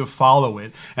one's going to follow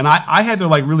it. And I had to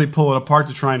like really pull it apart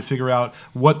to try and figure out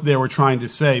what they were trying to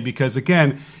say because,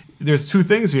 again, there's 2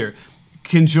 things here.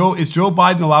 Is Joe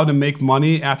Biden allowed to make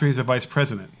money after he's a vice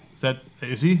president?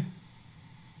 Is he?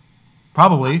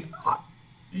 Probably.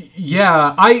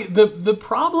 Yeah, the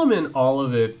problem in all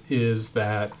of it is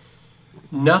that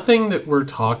nothing that we're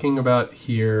talking about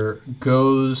here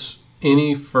goes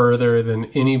any further than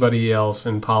anybody else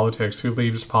in politics who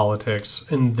leaves politics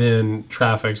and then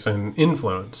traffics in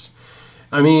influence.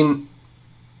 I mean,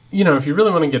 if you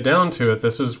really want to get down to it,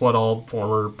 this is what all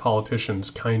former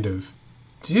politicians kind of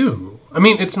do. I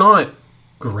mean, it's not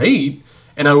great,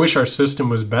 and I wish our system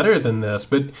was better than this,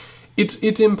 but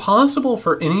it's impossible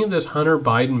for any of this Hunter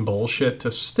Biden bullshit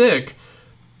to stick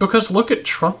because look at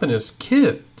Trump and his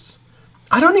kids.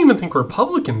 I don't even think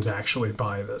Republicans actually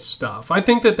buy this stuff. I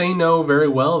think that they know very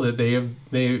well that they've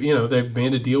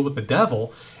made a deal with the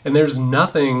devil, and there's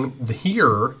nothing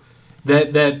here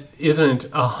that isn't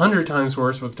 100 times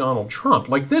worse with Donald Trump.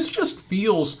 Like, this just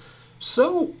feels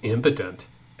so impotent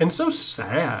and so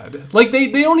sad. Like, they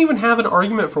don't even have an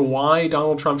argument for why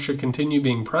Donald Trump should continue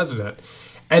being president.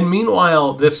 And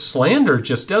meanwhile, this slander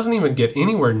just doesn't even get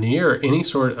anywhere near any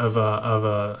sort of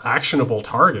a actionable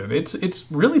target. It's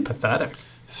really pathetic.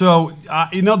 So,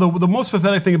 the most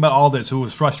pathetic thing about all this, who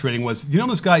was frustrating, was,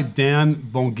 this guy, Dan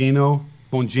Bongino?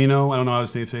 I don't know how to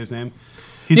say his name.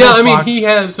 He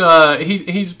has,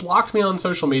 he's blocked me on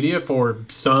social media for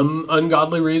some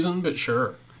ungodly reason, but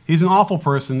sure. He's an awful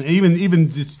person, even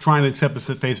just trying to accept this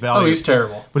at face value. Oh, he's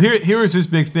terrible. But here is his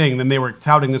big thing, and they were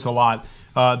touting this a lot.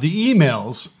 The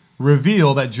emails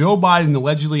reveal that Joe Biden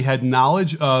allegedly had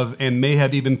knowledge of and may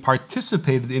have even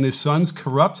participated in his son's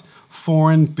corrupt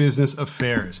foreign business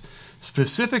affairs.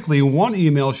 Specifically, one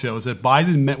email shows that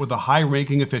Biden met with a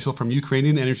high-ranking official from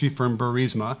Ukrainian energy firm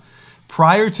Burisma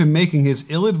prior to making his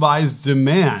ill-advised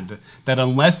demand that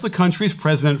unless the country's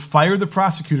president fired the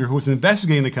prosecutor who was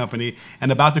investigating the company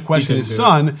and about to question his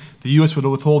son, the U.S. would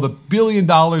withhold $1 billion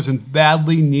in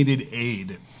badly needed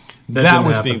aid. That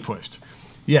was being pushed.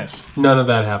 Yes. None of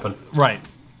that happened. Right.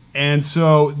 And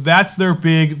so that's their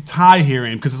big tie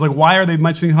hearing, because it's like, why are they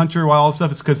mentioning Hunter while all this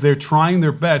stuff? It's because they're trying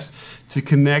their best to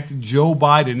connect Joe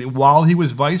Biden while he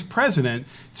was vice president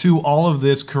to all of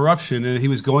this corruption, and he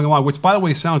was going along, which, by the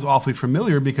way, sounds awfully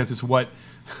familiar because it's what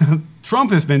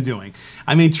Trump has been doing.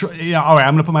 I mean, all right,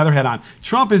 I'm going to put my other hat on.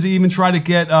 Trump has even tried to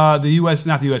get not the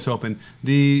U.S. Open,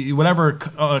 the whatever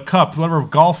cup, whatever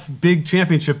golf big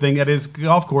championship thing at his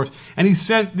golf course, and he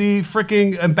sent the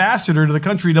freaking ambassador to the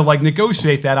country to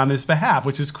negotiate that on his behalf,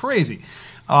 which is crazy.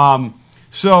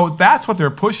 So that's what they're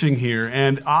pushing here,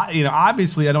 and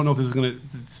obviously, I don't know if this is going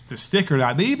to stick or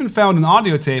not. They even found an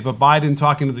audio tape of Biden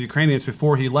talking to the Ukrainians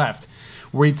before he left,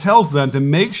 where he tells them to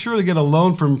make sure to get a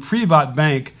loan from Privat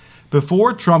Bank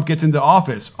before Trump gets into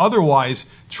office. Otherwise,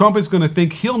 Trump is going to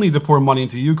think he'll need to pour money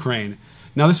into Ukraine.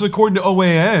 Now, this is according to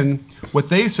OAN. What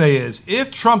they say is,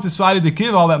 if Trump decided to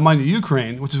give all that money to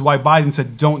Ukraine, which is why Biden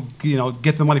said don't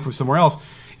get the money from somewhere else,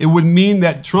 it would mean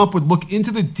that Trump would look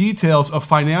into the details of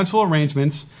financial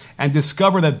arrangements and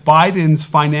discover that Biden's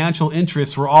financial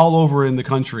interests were all over in the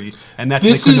country, and that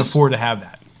they couldn't afford to have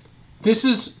that. This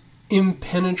is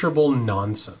impenetrable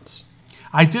nonsense.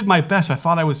 I did my best. I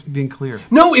thought I was being clear.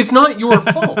 No, it's not your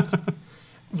fault.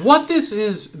 What this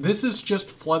is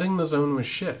just flooding the zone with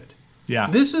shit. Yeah.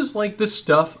 This is like the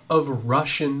stuff of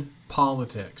Russian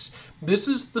politics. This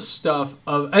is the stuff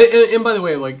of, and by the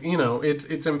way,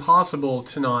 it's impossible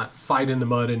to not fight in the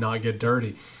mud and not get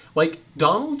dirty. Like,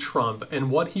 Donald Trump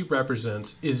and what he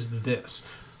represents is this.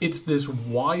 It's this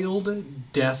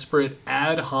wild, desperate,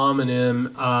 ad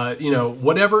hominem,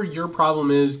 whatever your problem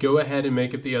is, go ahead and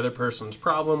make it the other person's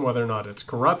problem, whether or not it's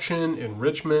corruption,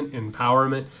 enrichment,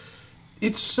 empowerment.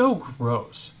 It's so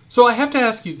gross. So I have to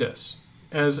ask you this,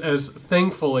 as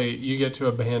thankfully you get to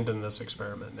abandon this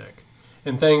experiment, Nick.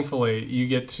 And thankfully you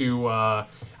get to,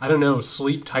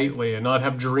 sleep tightly and not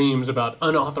have dreams about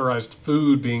unauthorized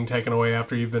food being taken away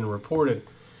after you've been reported.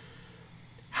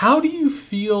 How do you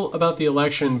feel about the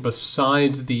election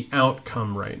besides the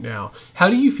outcome right now? How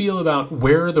do you feel about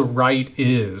where the right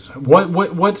is?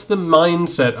 What's the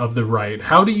mindset of the right?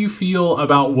 How do you feel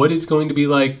about what it's going to be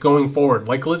like going forward?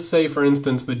 Like, let's say, for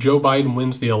instance, that Joe Biden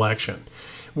wins the election.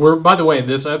 By the way,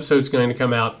 this episode's going to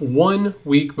come out 1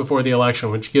 week before the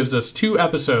election, which gives us 2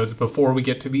 episodes before we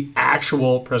get to the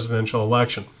actual presidential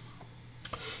election.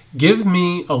 Give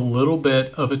me a little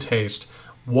bit of a taste.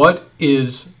 What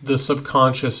is the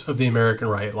subconscious of the American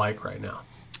right like right now?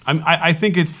 I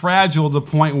think it's fragile to the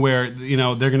point where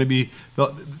they're going to be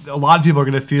a lot of people are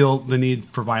going to feel the need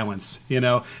for violence. They're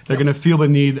going to feel the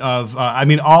need of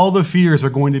all the fears are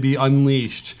going to be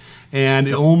unleashed, And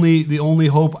the only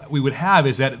hope we would have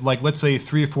is that, like, let's say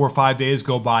 3 or 4 or 5 days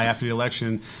go by after the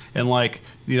election, and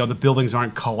the buildings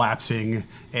aren't collapsing,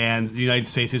 and the United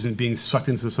States isn't being sucked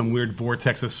into some weird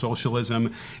vortex of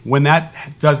socialism. When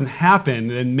that doesn't happen,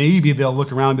 then maybe they'll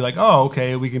look around and be like, oh,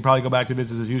 okay, we can probably go back to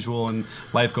business as usual, and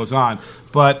life goes on.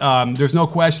 But there's no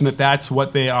question that that's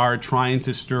what they are trying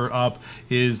to stir up,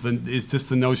 is just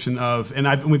the notion of,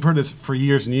 and we've heard this for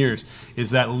years and years,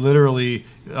 is that literally,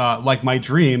 like my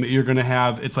dream, you're going to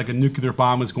have, it's like a nuclear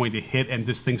bomb is going to hit, and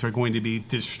these things are going to be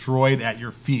destroyed at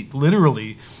your feet,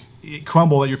 literally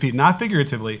crumble at your feet, not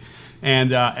figuratively.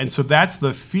 And so that's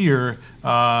the fear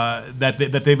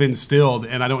that they've instilled,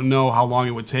 and I don't know how long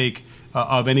it would take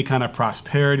of any kind of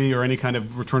prosperity or any kind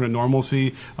of return to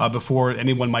normalcy before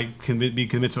anyone might be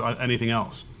convinced of anything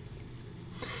else.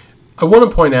 I want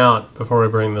to point out, before we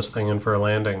bring this thing in for a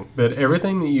landing, that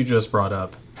everything that you just brought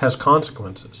up has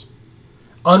consequences.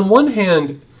 On one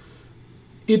hand,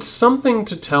 it's something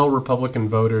to tell Republican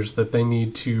voters that they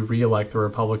need to re-elect the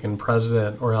Republican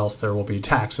president, or else there will be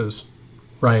taxes,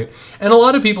 right? And a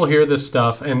lot of people hear this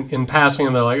stuff and in passing,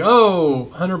 and they're like, oh,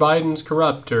 Hunter Biden's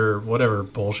corrupt, or whatever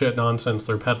bullshit nonsense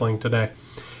they're peddling today.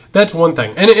 That's one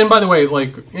thing. And by the way,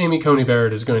 like, Amy Coney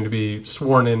Barrett is going to be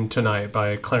sworn in tonight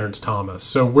by Clarence Thomas.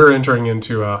 So we're entering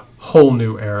into a whole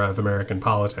new era of American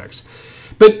politics.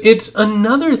 But it's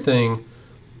another thing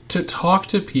to talk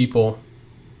to people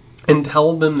and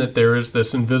tell them that there is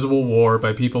this invisible war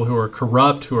by people who are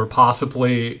corrupt, who are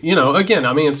possibly, again,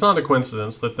 I mean, it's not a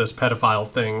coincidence that this pedophile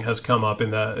thing has come up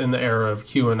in the era of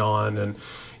QAnon and,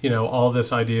 all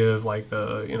this idea of like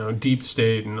the, deep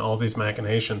state and all these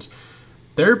machinations.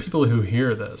 There are people who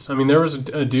hear this. I mean, there was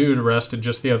a dude arrested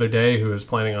just the other day who was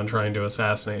planning on trying to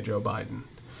assassinate Joe Biden.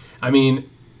 I mean,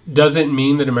 does it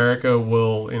mean that America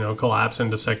will, collapse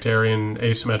into sectarian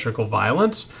asymmetrical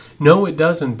violence? No, it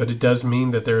doesn't, but it does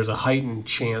mean that there is a heightened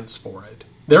chance for it.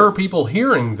 There are people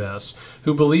hearing this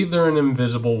who believe they're in an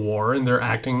invisible war and they're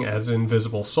acting as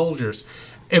invisible soldiers.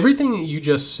 Everything that you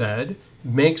just said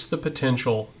makes the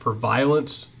potential for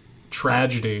violence,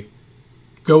 tragedy,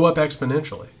 go up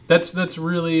exponentially. That's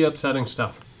really upsetting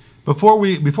stuff. Before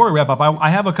we wrap up, I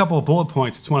have a couple of bullet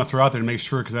points I just want to throw out there to make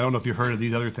sure, because I don't know if you've heard of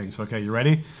these other things. Okay, you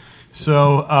ready?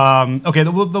 So, okay,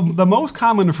 the most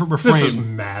common refrain, this is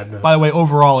madness, by the way,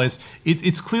 overall is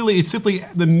it's simply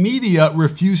the media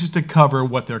refuses to cover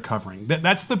what they're covering.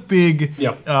 That's the big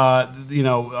thing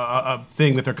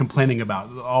that they're complaining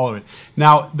about, all of it.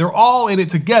 Now, they're all in it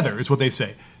together, is what they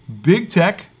say. Big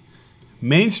tech,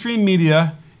 mainstream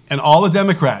media, and all the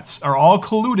Democrats are all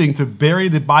colluding to bury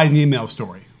the Biden email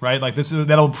story, right? Like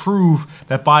that'll prove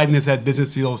that Biden has had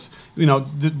business deals,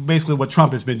 basically what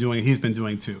Trump has been doing, he's been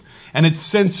doing too. And it's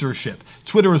censorship.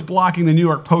 Twitter is blocking the New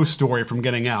York Post story from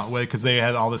getting out because they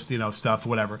had all this, stuff,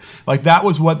 whatever. Like that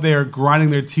was what they're grinding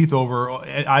their teeth over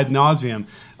ad nauseum.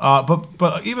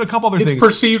 But even a couple other things. It's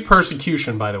perceived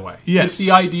persecution, by the way. Yes. It's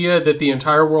the idea that the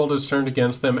entire world is turned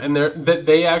against them, and that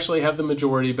they actually have the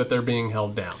majority, but they're being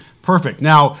held down. Perfect.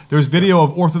 Now, there's video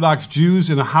of Orthodox Jews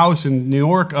in a house in New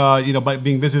York,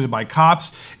 being visited by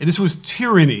cops. And this was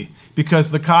tyranny,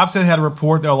 because the cops had a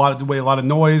report that a lot of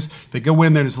noise. They go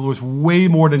in there, there's way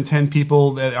more than 10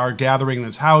 people that are gathering in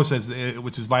this house,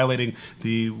 which is violating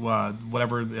the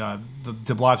whatever the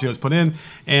de Blasio has put in,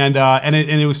 and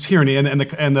it was tyranny. And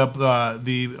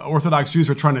the Orthodox Jews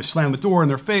were trying to slam the door in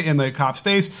the cop's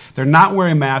face. They're not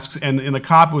wearing masks, and the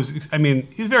cop was,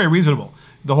 he's very reasonable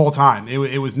the whole time.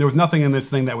 There was nothing in this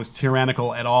thing that was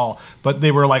tyrannical at all, but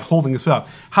they were like holding us up.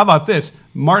 How about this?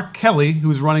 Mark Kelly, who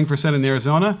was running for Senate in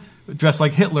Arizona, dressed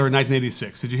like Hitler in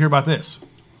 1986. Did you hear about this?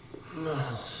 No.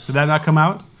 Did that not come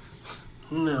out?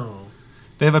 No.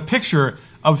 They have a picture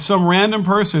of some random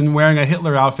person wearing a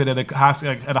Hitler outfit at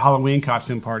a Halloween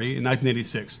costume party in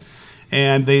 1986,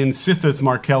 and they insisted it's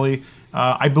Mark Kelly.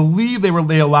 I believe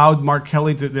they allowed Mark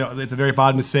Kelly at the very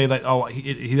bottom to say that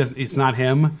he doesn't, it's not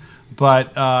him.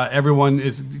 But everyone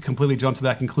is completely jumped to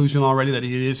that conclusion already, that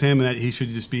it is him and that he should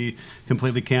just be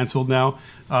completely canceled now.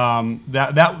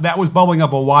 That was bubbling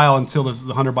up a while until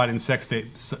the Hunter Biden sex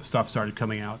tape stuff started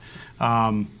coming out.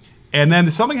 And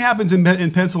then something happens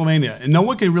in Pennsylvania, and no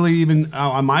one can really even,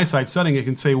 on my side studying it,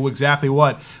 can say exactly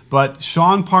what. But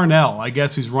Sean Parnell, I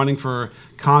guess, who's running for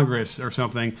Congress or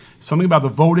something about the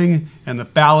voting and the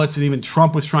ballots, and even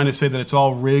Trump was trying to say that it's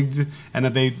all rigged and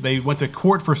that they went to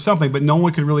court for something, but no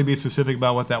one could really be specific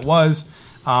about what that was.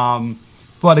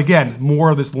 But again, more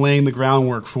of this laying the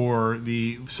groundwork for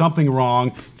the something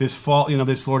wrong, this fall,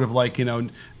 this sort of like,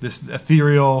 this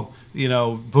ethereal,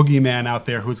 boogeyman out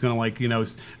there who's going to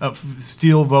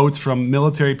steal votes from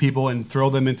military people and throw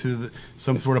them into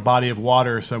some sort of body of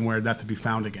water somewhere, not to be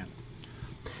found again.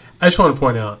 I just want to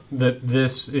point out that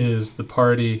this is the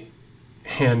party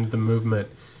and the movement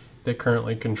that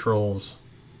currently controls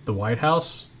the White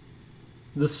House,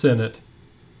 the Senate,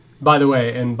 by the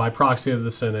way, and by proxy of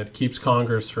the Senate, keeps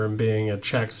Congress from being a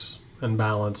checks and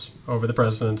balance over the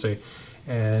presidency.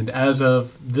 And as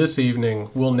of this evening,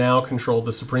 will now control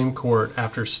the Supreme Court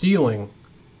after stealing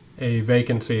a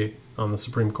vacancy on the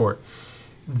Supreme Court.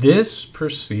 This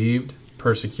perceived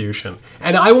persecution.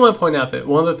 And I want to point out that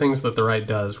one of the things that the right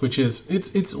does, which is,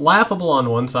 it's laughable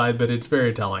on one side, but it's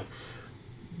very telling.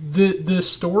 The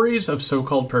stories of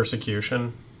so-called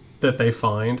persecution that they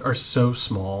find are so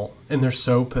small and they're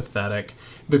so pathetic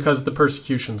because the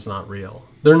persecution's not real.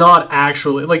 They're not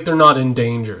actually, like, they're not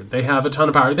endangered. They have a ton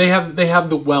of power. They have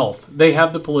the wealth. They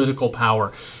have the political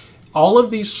power. All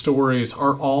of these stories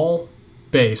are all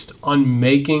based on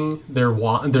making their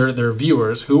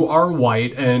viewers, who are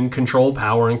white and control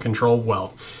power and control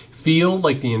wealth, feel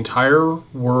like the entire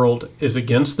world is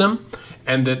against them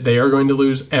and that they are going to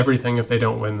lose everything if they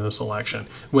don't win this election,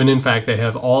 when in fact they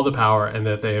have all the power and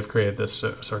that they have created this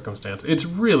circumstance. It's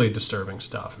really disturbing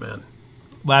stuff, man.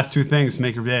 Last two things to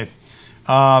make your day.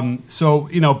 So,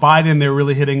 Biden, they're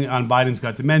really hitting on Biden's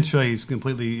got dementia. He's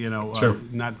completely, Sure.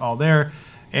 Not all there.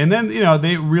 And then,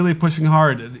 they really pushing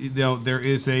hard. There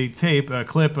is a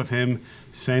clip of him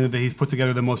saying that he's put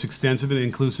together the most extensive and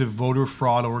inclusive voter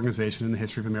fraud organization in the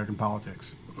history of American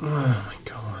politics. Oh, my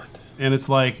God. And it's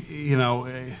like,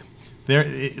 it's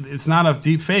not a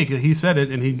deep fake. He said it,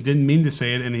 and he didn't mean to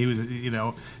say it, and he was,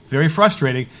 very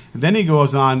frustrating. And then he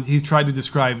goes on, he tried to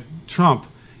describe Trump,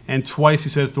 and twice he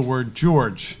says the word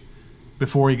George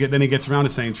before then he gets around to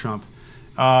saying Trump.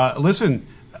 Listen,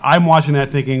 I'm watching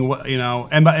that thinking,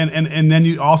 and then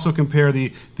you also compare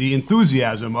the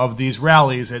enthusiasm of these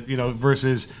rallies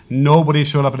versus nobody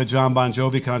showed up at a John Bon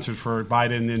Jovi concert for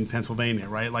Biden in Pennsylvania,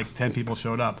 right? Like 10 people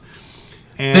showed up.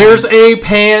 And there's a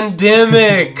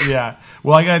pandemic. Yeah.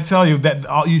 Well, I got to tell you that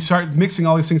you start mixing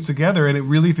all these things together, and it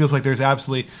really feels like there's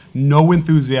absolutely no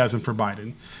enthusiasm for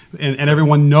Biden, and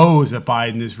everyone knows that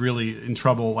Biden is really in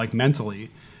trouble, like mentally.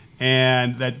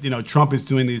 And that Trump is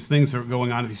doing these things that are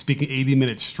going on. He's speaking 80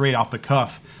 minutes straight off the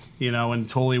cuff, and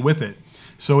totally with it.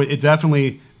 So it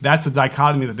definitely, that's a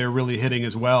dichotomy that they're really hitting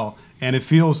as well. And it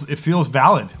feels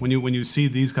valid when you see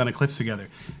these kind of clips together.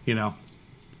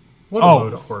 What a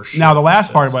load of horseshit. Now the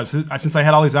last part was, since I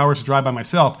had all these hours to drive by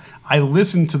myself, I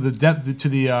listened to the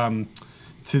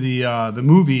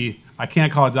movie. I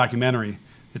can't call it a documentary.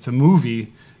 It's a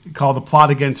movie called "The Plot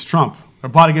Against Trump" or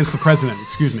 "Plot Against the President."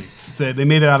 Excuse me. They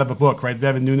made it out of a book, right?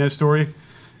 Devin Nunes story,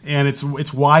 and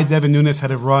it's why Devin Nunes had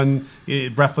to run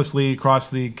breathlessly across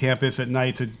the campus at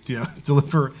night to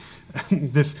deliver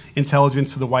this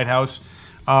intelligence to the White House.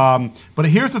 But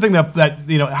here's the thing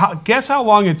guess how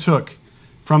long it took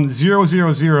from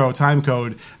 000 time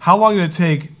code. How long did it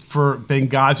take for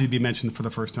Benghazi to be mentioned for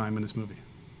the first time in this movie?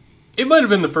 It might have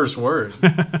been the first word.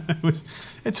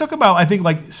 It took about, I think,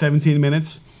 like 17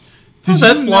 minutes.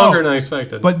 That's longer than I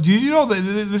expected. But do you know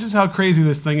that this is how crazy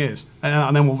this thing is?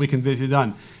 And then we can get it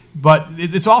done. But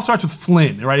it all starts with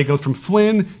Flynn, right? It goes from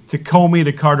Flynn to Comey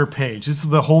to Carter Page. This is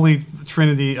the holy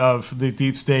trinity of the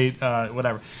deep state,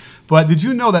 whatever. But did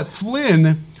you know that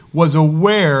Flynn was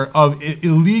aware of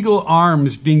illegal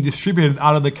arms being distributed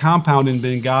out of the compound in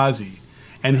Benghazi?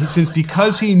 And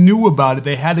because he knew about it,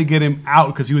 they had to get him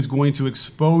out because he was going to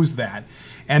expose that.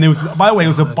 And it was, by the way, it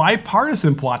was a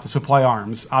bipartisan plot to supply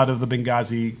arms out of the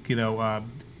Benghazi,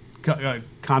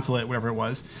 consulate, whatever it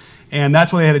was. And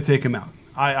that's why they had to take him out.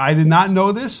 I did not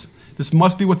know this. This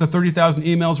must be what the 30,000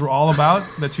 emails were all about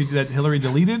that Hillary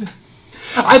deleted.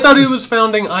 I thought he was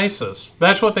founding ISIS.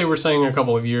 That's what they were saying a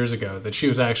couple of years ago, that she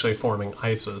was actually forming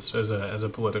ISIS as a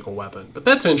political weapon. But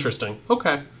that's interesting.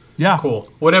 Okay. Yeah. Cool.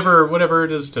 Whatever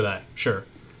it is today. Sure.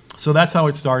 So that's how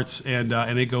it starts, and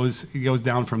it goes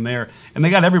down from there. And they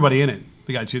got everybody in it.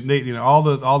 They got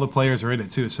all the players are in it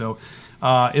too. So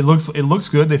it looks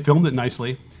good. They filmed it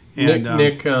nicely. And,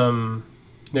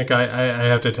 Nick, I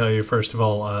have to tell you, first of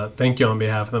all, thank you on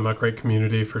behalf of the Muck Rake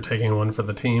community for taking one for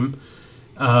the team.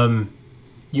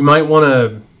 You might want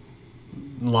to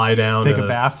lie down in a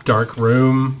bath, dark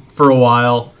room for a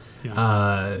while,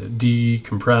 yeah.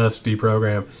 Decompress,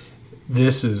 deprogram.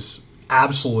 This is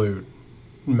absolute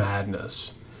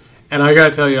madness. And I got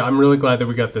to tell you, I'm really glad that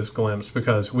we got this glimpse,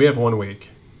 because we have 1 week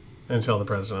until the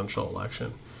presidential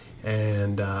election.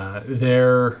 And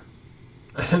the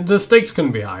stakes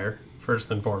couldn't be higher,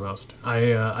 first and foremost.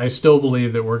 I still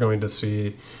believe that we're going to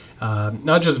see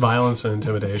not just violence and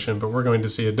intimidation, but we're going to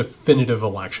see a definitive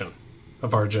election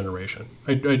of our generation.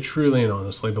 I truly and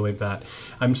honestly believe that.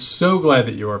 I'm so glad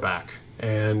that you are back.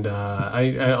 And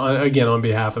again, on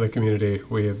behalf of the community,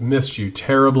 we have missed you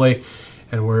terribly,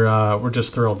 and we're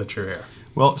just thrilled that you're here.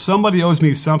 Well, somebody owes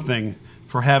me something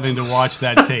for having to watch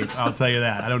that tape. I'll tell you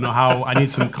that. I don't know how. I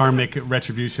need some karmic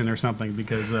retribution or something,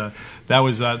 because that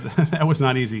was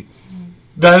not easy.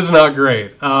 That is not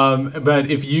great.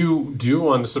 But if you do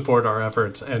want to support our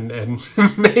efforts and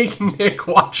make Nick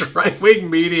watch right-wing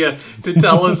media to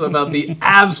tell us about the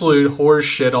absolute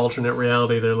horseshit alternate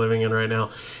reality they're living in right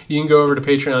now, you can go over to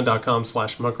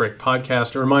patreon.com/muckrake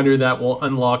podcast. A reminder that will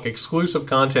unlock exclusive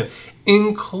content,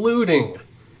 including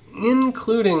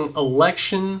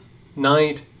election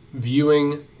night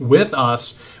viewing with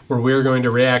us, where we're going to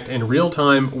react in real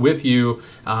time with you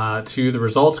to the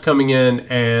results coming in,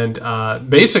 and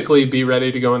basically be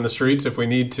ready to go in the streets if we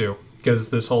need to, because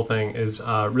this whole thing is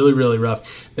really, really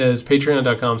rough. That is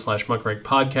patreon.com/muckrake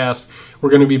podcast. We're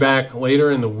going to be back later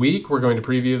in the week. We're going to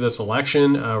preview this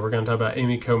election. We're going to talk about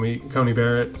Amy Coney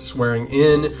Barrett swearing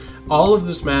in, all of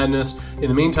this madness. In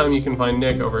the meantime, you can find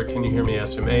Nick over at Can You Hear Me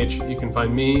SMH. You can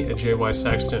find me at JY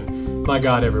Sexton. My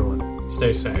God, everyone,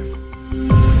 stay safe.